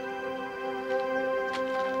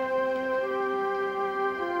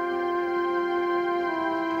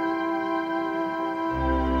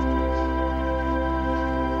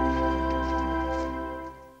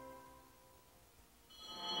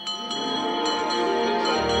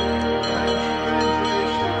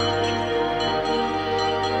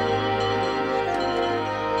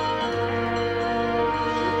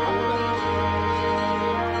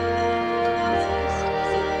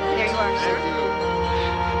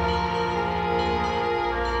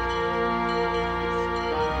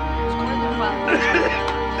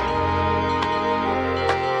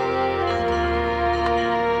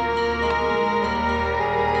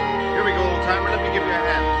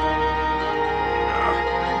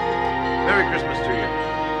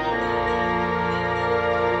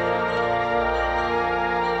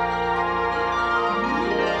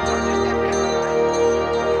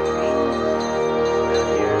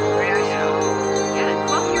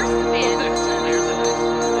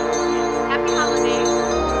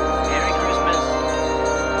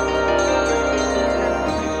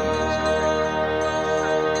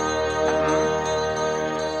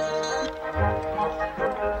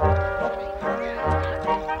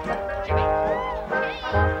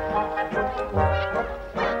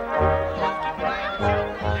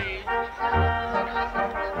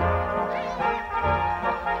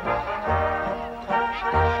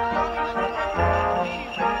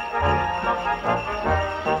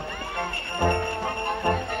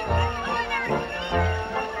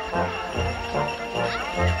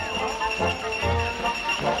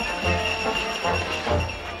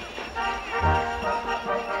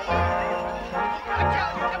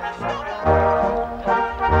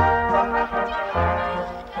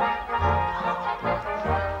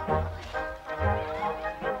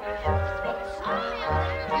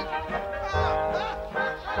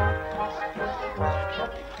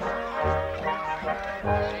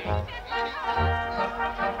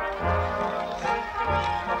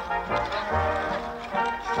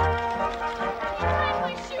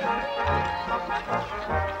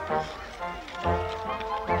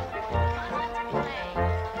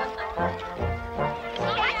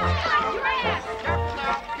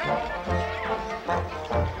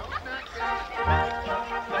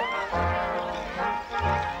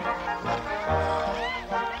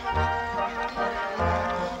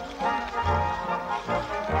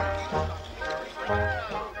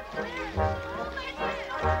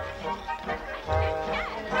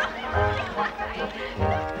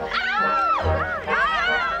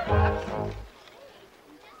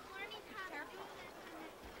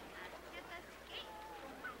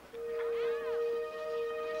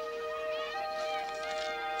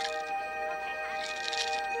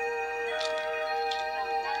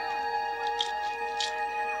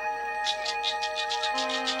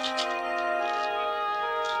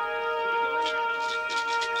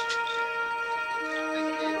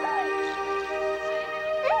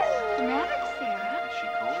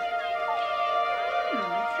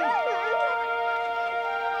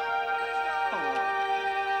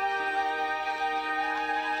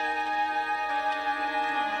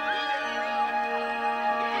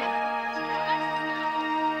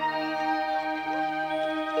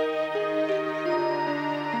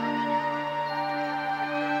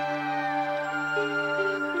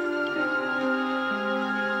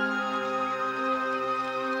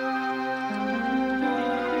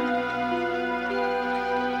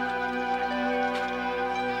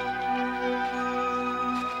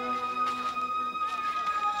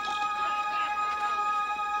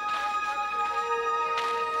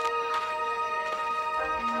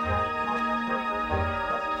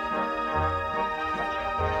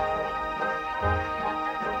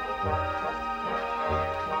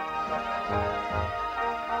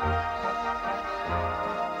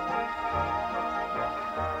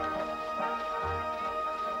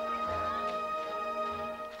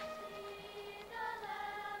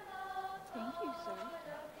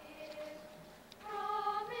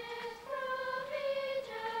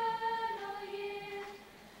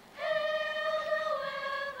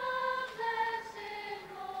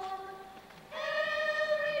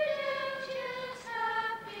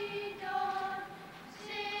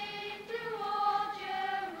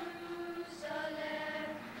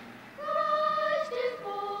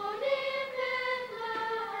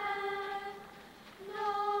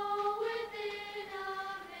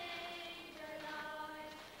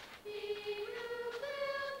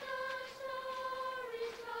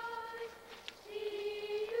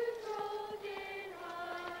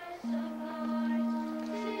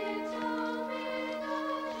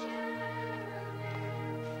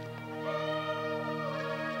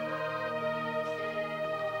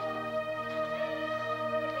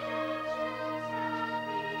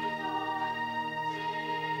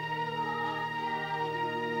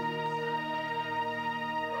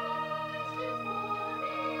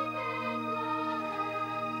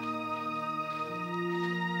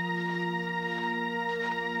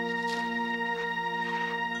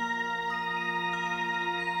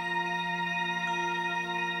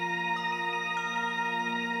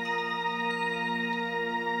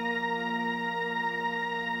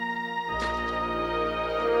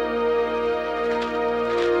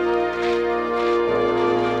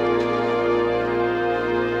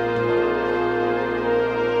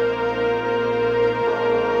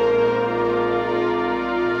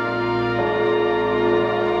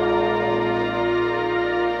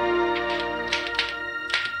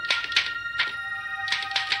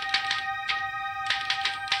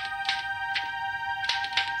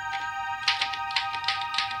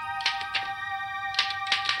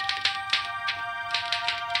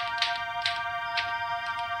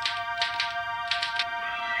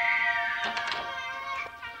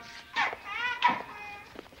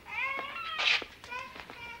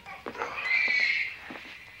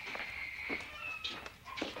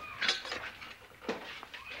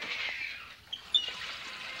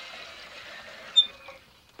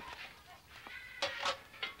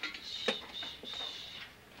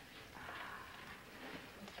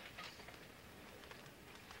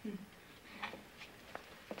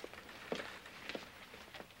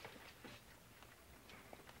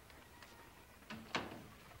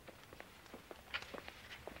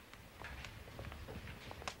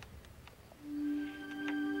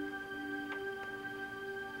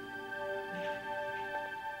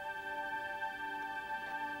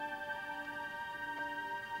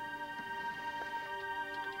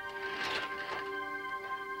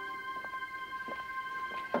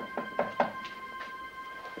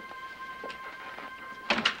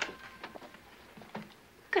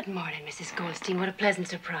 Good morning, Mrs. Goldstein. What a pleasant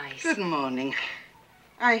surprise. Good morning.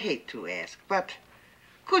 I hate to ask, but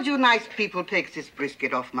could you nice people take this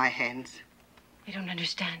brisket off my hands? I don't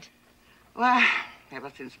understand. Well,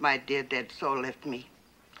 ever since my dear dead soul left me,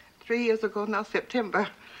 3 years ago now, September,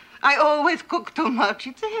 I always cook too much.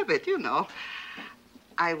 It's a habit, you know.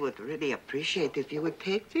 I would really appreciate if you would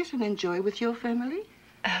take this and enjoy with your family.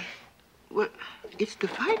 Well, it's the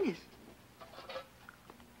finest.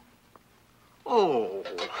 Oh,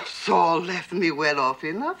 Saul left me well off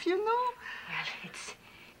enough, you know. Well,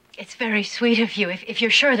 it's very sweet of you. If you're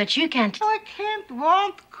sure that you can't... I can't,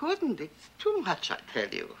 won't, couldn't. It's too much, I tell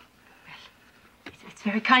you. It's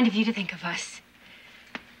very kind of you to think of us.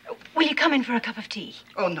 Will you come in for a cup of tea?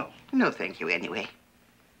 Oh, no. No, thank you, anyway.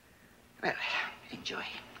 Well, enjoy.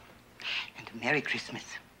 And a Merry Christmas.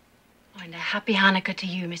 Oh, and a happy Hanukkah to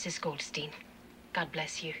you, Mrs. Goldstein. God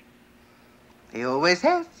bless you. He always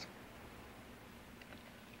has.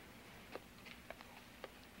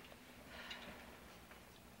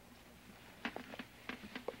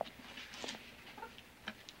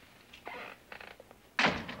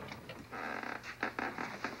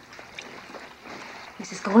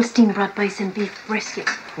 Mrs. Goldstein brought by some beef brisket.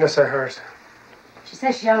 Yes, I heard. She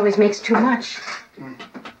says she always makes too much.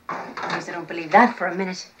 At least I don't believe that for a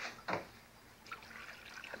minute.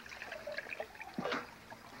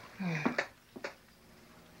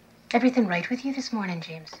 Everything right with you this morning,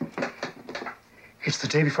 James? It's the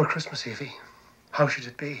day before Christmas, Evie. How should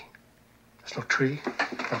it be? There's no tree,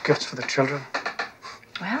 no gifts for the children.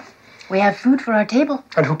 Well, we have food for our table.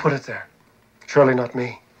 And who put it there? Surely not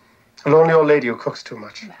me. A lonely old lady who cooks too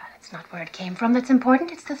much. Well, it's not where it came from that's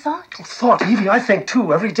important. It's the thought. Oh, thought, Evie, I think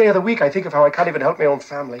too. Every day of the week I think of how I can't even help my own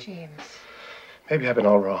family. James. Maybe I've been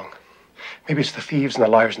all wrong. Maybe it's the thieves and the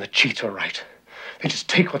liars and the cheats who are right. They just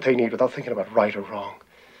take what they need without thinking about right or wrong.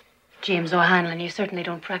 James O'Hanlon, you certainly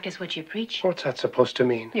don't practice what you preach. What's that supposed to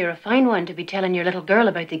mean? You're a fine one to be telling your little girl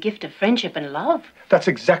about the gift of friendship and love. That's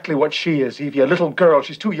exactly what she is, Evie. A little girl.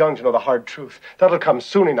 She's too young to know the hard truth. That'll come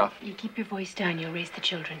soon enough. You keep your voice down. You'll raise the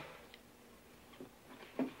children.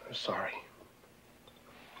 I'm sorry.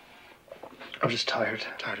 I'm just tired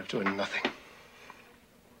of doing nothing.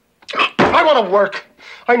 I want to work.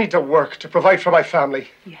 I need to work to provide for my family.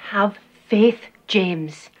 You have faith,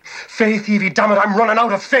 James. Faith, Evie, damn it, I'm running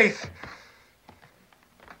out of faith.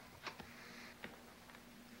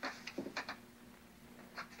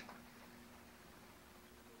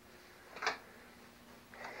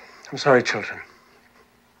 I'm sorry, children.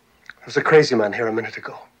 There was a crazy man here a minute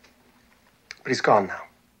ago. But he's gone now.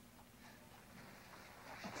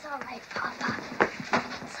 It's all right, Papa.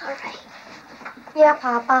 It's all right. Yeah,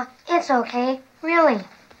 Papa. It's okay. Really.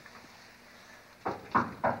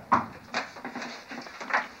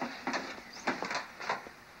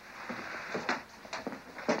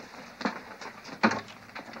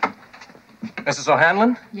 Mrs.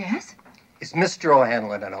 O'Hanlon? Yes? Is Mr.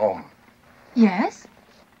 O'Hanlon at home? Yes?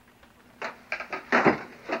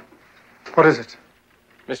 What is it?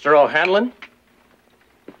 Mr. O'Hanlon?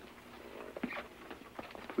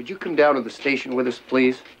 Would you come down to the station with us,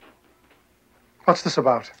 please? What's this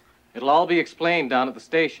about? It'll all be explained down at the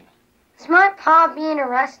station. Is my pa being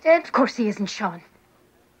arrested? Of course he isn't, Sean.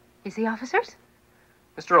 Is he, officers?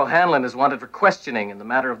 Mr. O'Hanlon is wanted for questioning in the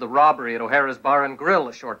matter of the robbery at O'Hara's Bar and Grill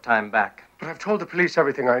a short time back. But I've told the police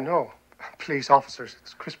everything I know. Police officers,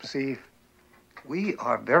 it's Christmas Eve. We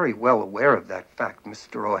are very well aware of that fact,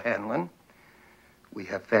 Mr. O'Hanlon. We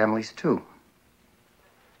have families, too.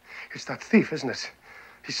 It's that thief, isn't it?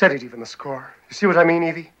 He said he'd even the score. You see what I mean,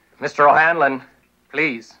 Evie? Mr. O'Hanlon,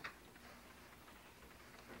 please.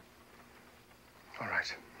 All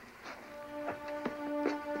right.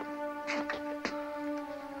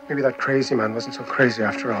 Maybe that crazy man wasn't so crazy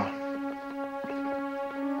after all.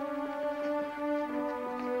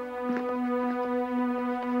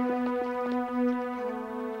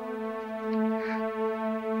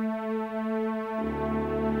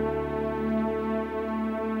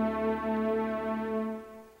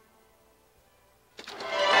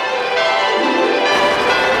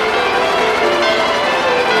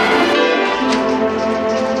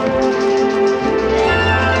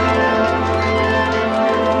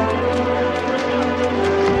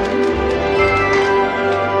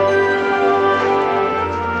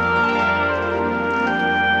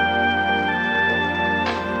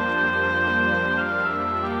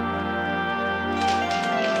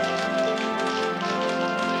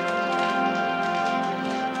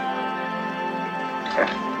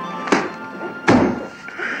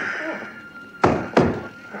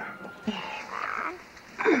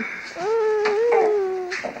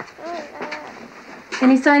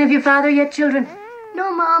 Any sign of your father yet, children?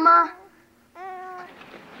 No, Mama.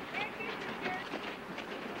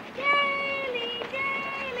 Daily,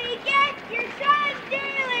 daily, get your Sun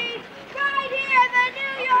daily. Right here, the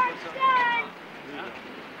New York Sun.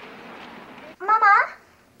 Mama,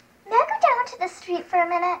 may I go down to the street for a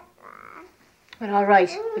minute? Well, all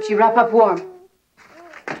right, but you wrap up warm.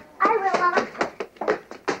 I will, Mama.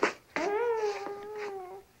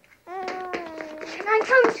 Can I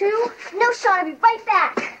come too? No, Sean, I'll be right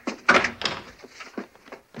back.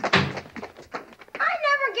 I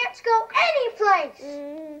never get to go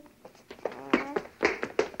anyplace.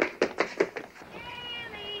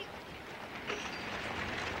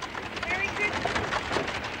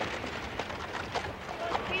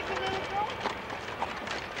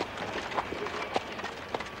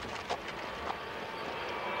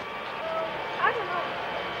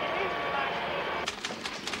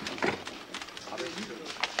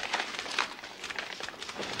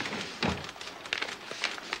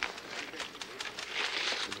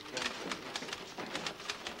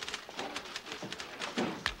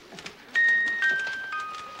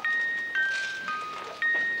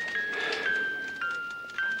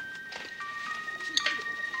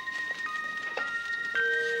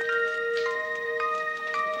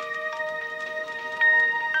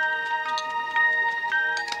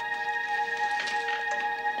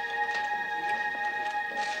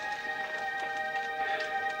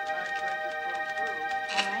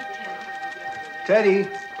 Teddy.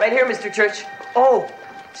 Right here, Mr. Church. Oh,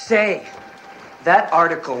 say, that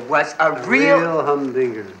article was a real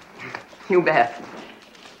humdinger. You bet.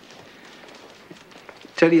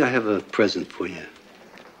 Teddy, I have a present for you.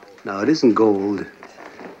 Now, it isn't gold,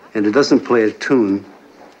 and it doesn't play a tune,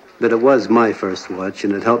 but it was my first watch,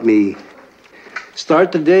 and it helped me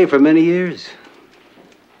start the day for many years.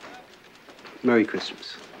 Merry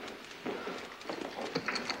Christmas.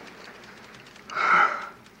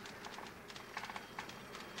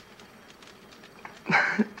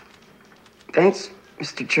 Thanks,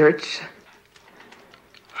 Mr. Church.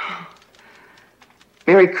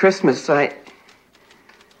 Merry Christmas.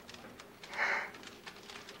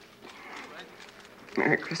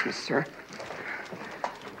 Merry Christmas, sir.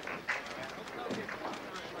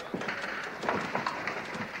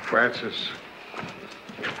 Francis,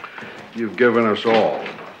 you've given us all,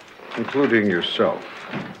 including yourself,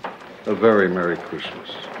 a very Merry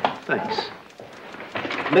Christmas. Thanks.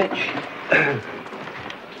 Mitch,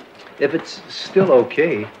 if it's still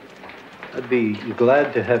okay, I'd be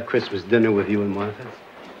glad to have Christmas dinner with you and Martha.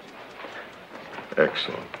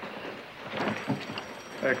 Excellent.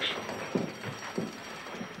 Excellent.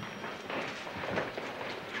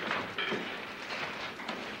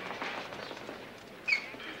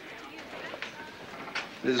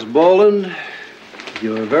 Miss Boland,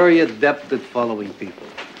 you're very adept at following people.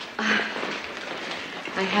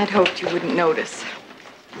 I had hoped you wouldn't notice.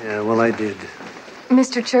 Yeah, well, I did.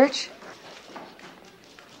 Mr. Church,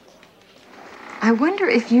 I wonder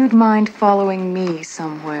if you'd mind following me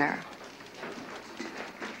somewhere.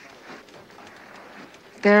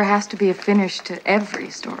 There has to be a finish to every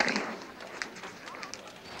story.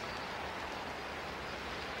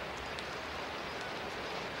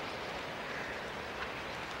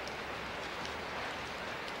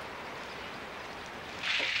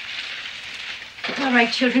 All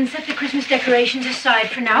right, children, set the Christmas decorations aside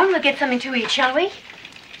for now, and we'll get something to eat, shall we?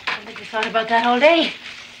 I bet you thought about that all day.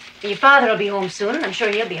 Your father will be home soon, and I'm sure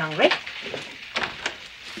he'll be hungry.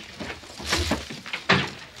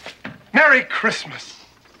 Merry Christmas.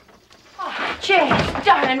 Oh, James,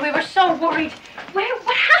 darling, we were so worried.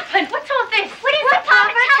 What happened? What's all this? What is it,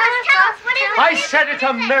 Papa? Tell us. What is it? I said it's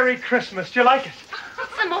a Merry Christmas. Do you like it?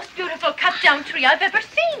 It's the most beautiful cut-down tree I've ever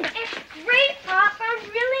seen. It's great, Papa.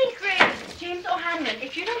 Really great. James O'Hanlon,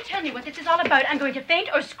 if you don't tell me what this is all about, I'm going to faint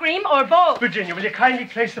or scream or both. Virginia, will you kindly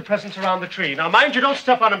place the presents around the tree? Now, mind you don't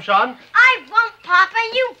step on them, Sean. I won't, Papa.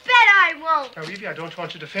 You bet I won't. Now, Evie, I don't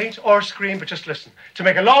want you to faint or scream, but just listen. To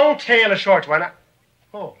make a long tale a short one,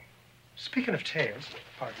 Oh, speaking of tales,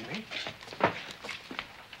 pardon me.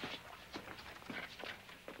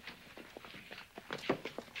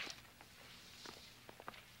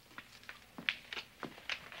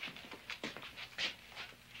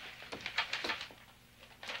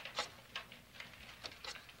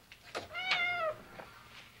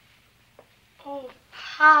 Oh,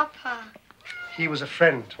 Papa. He was a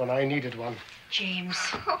friend when I needed one. James,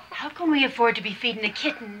 how can we afford to be feeding a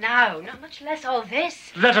kitten now? Not much less all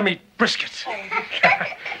this. Let him eat brisket.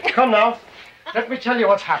 Come now. Let me tell you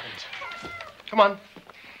what's happened. Come on.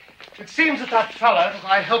 It seems that fella that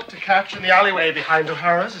I helped to catch in the alleyway behind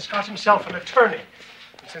O'Hara's has got himself an attorney.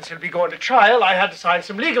 And since he'll be going to trial, I had to sign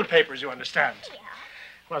some legal papers, you understand. Yeah.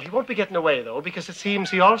 Well, he won't be getting away, though, because it seems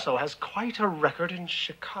he also has quite a record in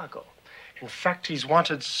Chicago. In fact, he's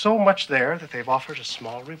wanted so much there that they've offered a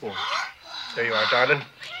small reward. There you are, darling.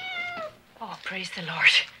 Oh, praise the Lord.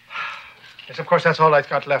 Yes, of course, that's all I've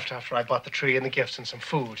got left after I bought the tree and the gifts and some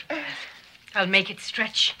food. I'll make it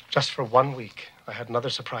stretch. Just for 1 week, I had another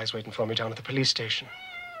surprise waiting for me down at the police station.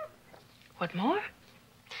 What more?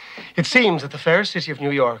 It seems that the fair city of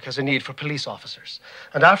New York has a need for police officers.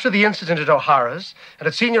 And after the incident at O'Hara's, and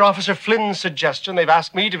at Senior Officer Flynn's suggestion, they've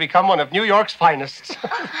asked me to become one of New York's finest.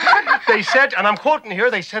 They said, and I'm quoting here,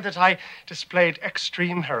 they said that I displayed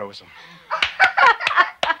extreme heroism.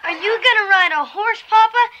 Are you gonna ride a horse,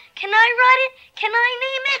 Papa? Can I ride it? Can I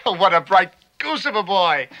name it? Oh, what a bright goose of a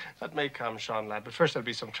boy. That may come, Sean, lad, but first there'll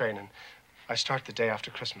be some training. I start the day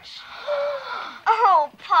after Christmas. Oh,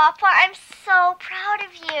 Papa, I'm so proud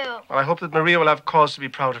of you. Well, I hope that Maria will have cause to be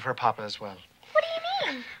proud of her papa as well. What do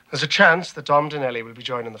you mean? There's a chance that Dom Dinelli will be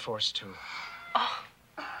joining the force, too.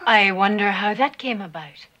 I wonder how that came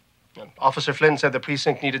about. And Officer Flynn said the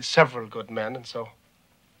precinct needed several good men, and so...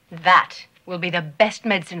 That will be the best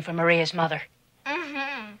medicine for Maria's mother.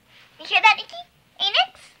 Mm-hmm. You hear that, Nikki? Hey,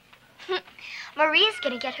 Nix? Maria's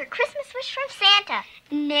gonna get her Christmas wish from Santa.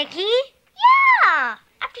 Nikki? Yeah,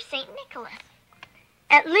 after St. Nicholas.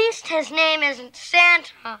 At least his name isn't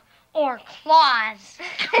Santa or Claus.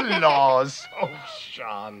 Claus. Oh,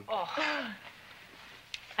 Sean. Oh.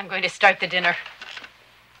 I'm going to start the dinner.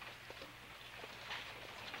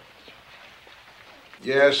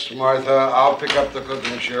 Yes, Martha, I'll pick up the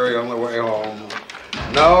cooking sherry on the way home.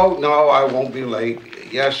 No, I won't be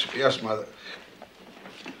late. Yes, Mother.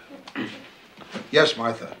 Yes,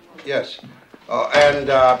 Martha, yes.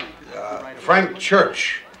 And Frank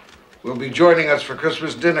Church will be joining us for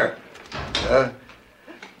Christmas dinner.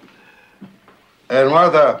 And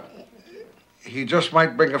Martha, he just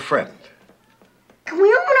might bring a friend. Can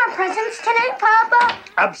we open our presents tonight, Papa?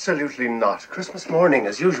 Absolutely not. Christmas morning,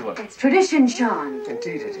 as usual. It's tradition, Sean.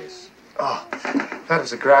 Indeed it is. Oh, that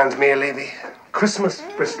is a grand meal, Evie. Christmas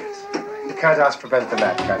brisket. You can't ask for better than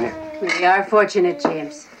that, can you? We are fortunate,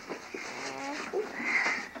 James.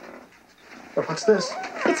 But what's this?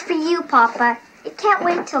 It's for you, Papa. It can't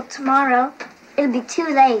wait till tomorrow. It'll be too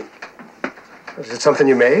late. Is it something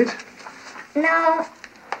you made? No,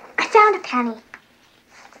 I found a penny.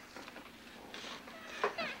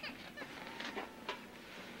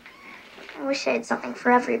 I wish I had something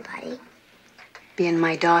for everybody. Being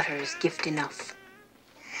my daughter is gift enough.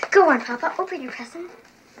 Go on, Papa. Open your present.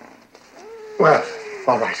 Well,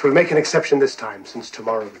 all right. We'll make an exception this time, since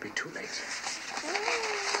tomorrow will be too late.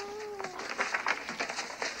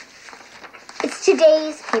 It's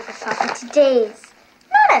today's paper, Papa. Today's.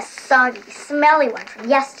 Not a soggy, smelly one from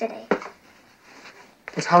yesterday.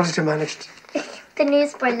 But how did you manage to... The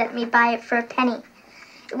newsboy let me buy it for a penny.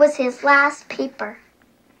 It was his last paper.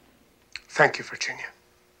 Thank you, Virginia.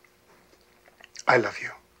 I love you.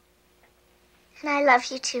 And I love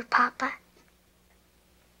you too, Papa.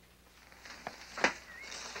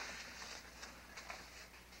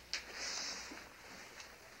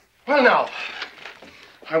 Well, now,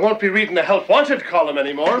 I won't be reading the Help Wanted column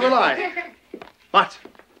anymore, will I? But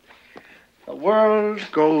the world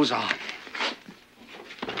goes on.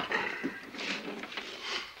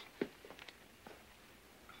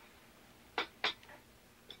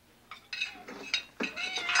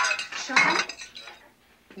 Sean,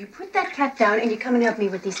 you put that cat down and you come and help me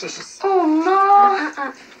with these dishes. Oh,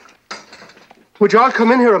 no. Would you all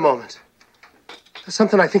come in here a moment? There's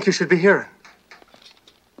something I think you should be hearing.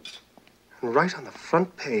 And right on the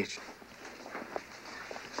front page.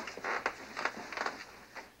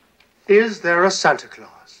 Is there a Santa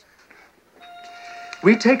Claus?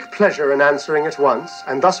 We take pleasure in answering at once,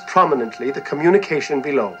 and thus prominently, the communication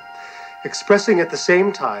below, expressing at the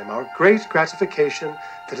same time our great gratification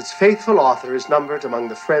that its faithful author is numbered among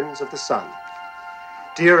the friends of the Sun.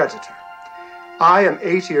 Dear editor, I am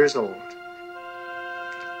 8 years old.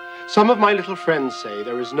 Some of my little friends say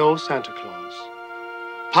there is no Santa Claus.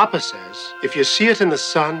 Papa says, if you see it in the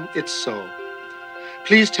sun, it's so.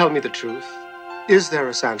 Please tell me the truth. Is there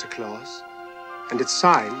a Santa Claus? And it's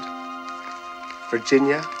signed,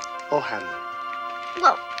 Virginia O'Hanlon.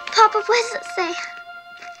 Well, Papa, what does it say?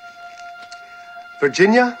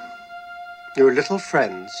 Virginia, your little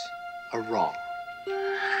friends are wrong.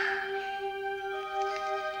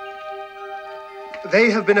 They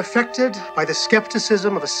have been affected by the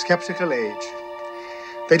skepticism of a skeptical age.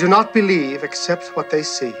 They do not believe except what they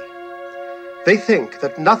see. They think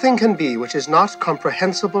that nothing can be which is not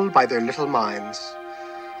comprehensible by their little minds.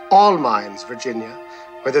 All minds, Virginia,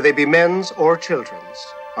 whether they be men's or children's,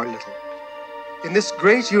 are little. In this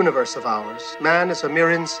great universe of ours, man is a mere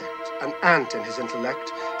insect, an ant in his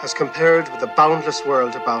intellect, as compared with the boundless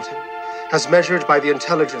world about him, as measured by the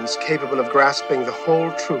intelligence capable of grasping the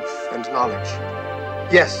whole truth and knowledge.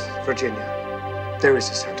 Yes, Virginia, there is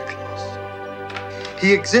a Santa Claus.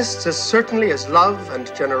 He exists as certainly as love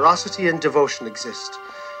and generosity and devotion exist,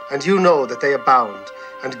 and you know that they abound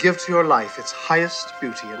and give to your life its highest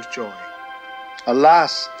beauty and joy.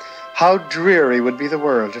 Alas, how dreary would be the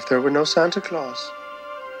world if there were no Santa Claus.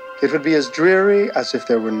 It would be as dreary as if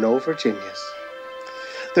there were no Virginias.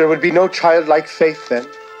 There would be no childlike faith then,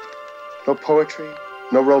 no poetry,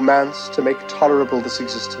 no romance to make tolerable this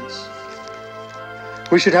existence.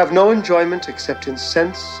 We should have no enjoyment except in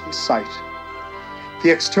sense and sight. The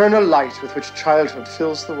external light with which childhood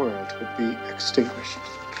fills the world would be extinguished.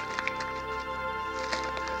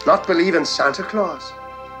 Not believe in Santa Claus?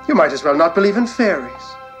 You might as well not believe in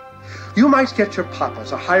fairies. You might get your papa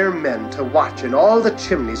to hire men to watch in all the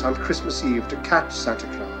chimneys on Christmas Eve to catch Santa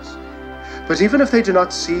Claus. But even if they do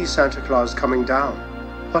not see Santa Claus coming down,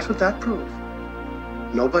 what would that prove?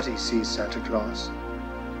 Nobody sees Santa Claus.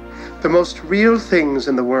 The most real things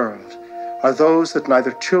in the world are those that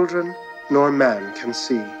neither children nor man can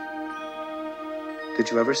see.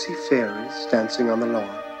 Did you ever see fairies dancing on the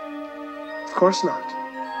lawn? Of course not.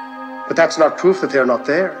 But that's not proof that they're not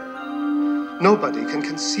there. Nobody can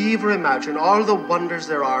conceive or imagine all the wonders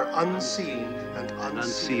there are unseen and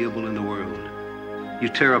unseeable in the world. You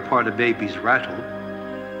tear apart a baby's rattle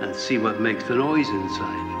and see what makes the noise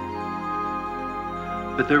inside.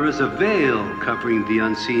 But there is a veil covering the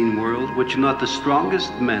unseen world which not the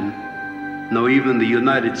strongest men, nor even the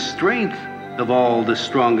united strength of all the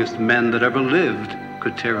strongest men that ever lived,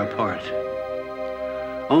 could tear apart.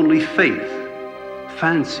 Only faith,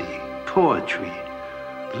 fancy, poetry,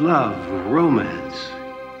 love, romance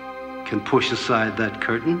can push aside that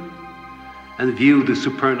curtain and view the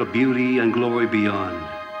supernal beauty and glory beyond.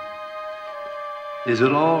 Is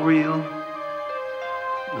it all real?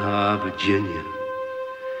 Ah, Virginia.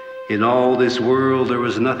 In all this world, there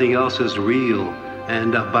is nothing else as real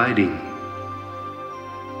and abiding.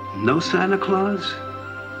 No Santa Claus?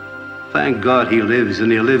 Thank God he lives,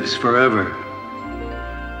 and he lives forever.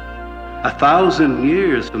 1,000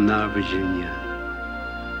 years from now, Virginia.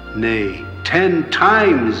 Nay, 10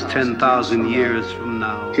 times 10,000 years from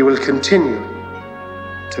now. He will continue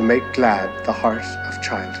to make glad the heart of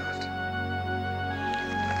childhood.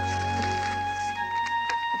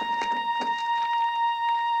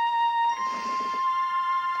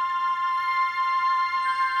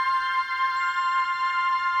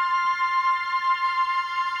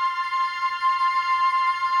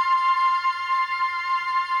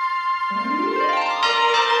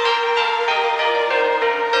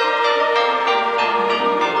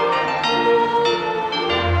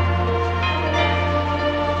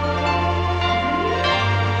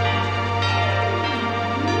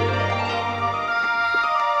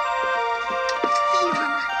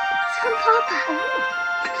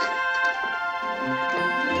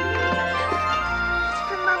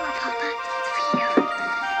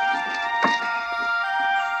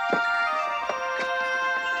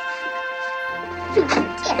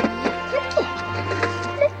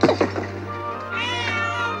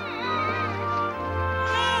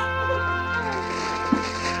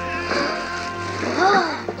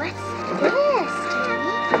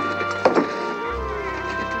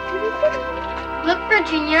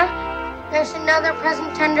 There's another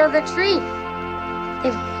present under the tree.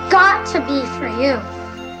 They've got to be for you.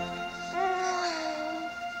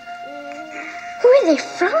 Who are they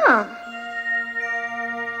from?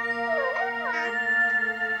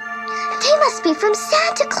 They must be from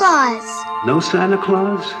Santa Claus. No Santa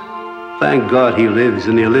Claus? Thank God he lives,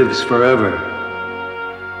 and he lives forever.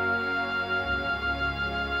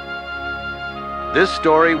 This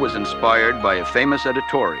story was inspired by a famous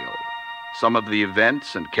editorial. Some of the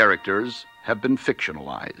events and characters have been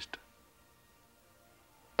fictionalized.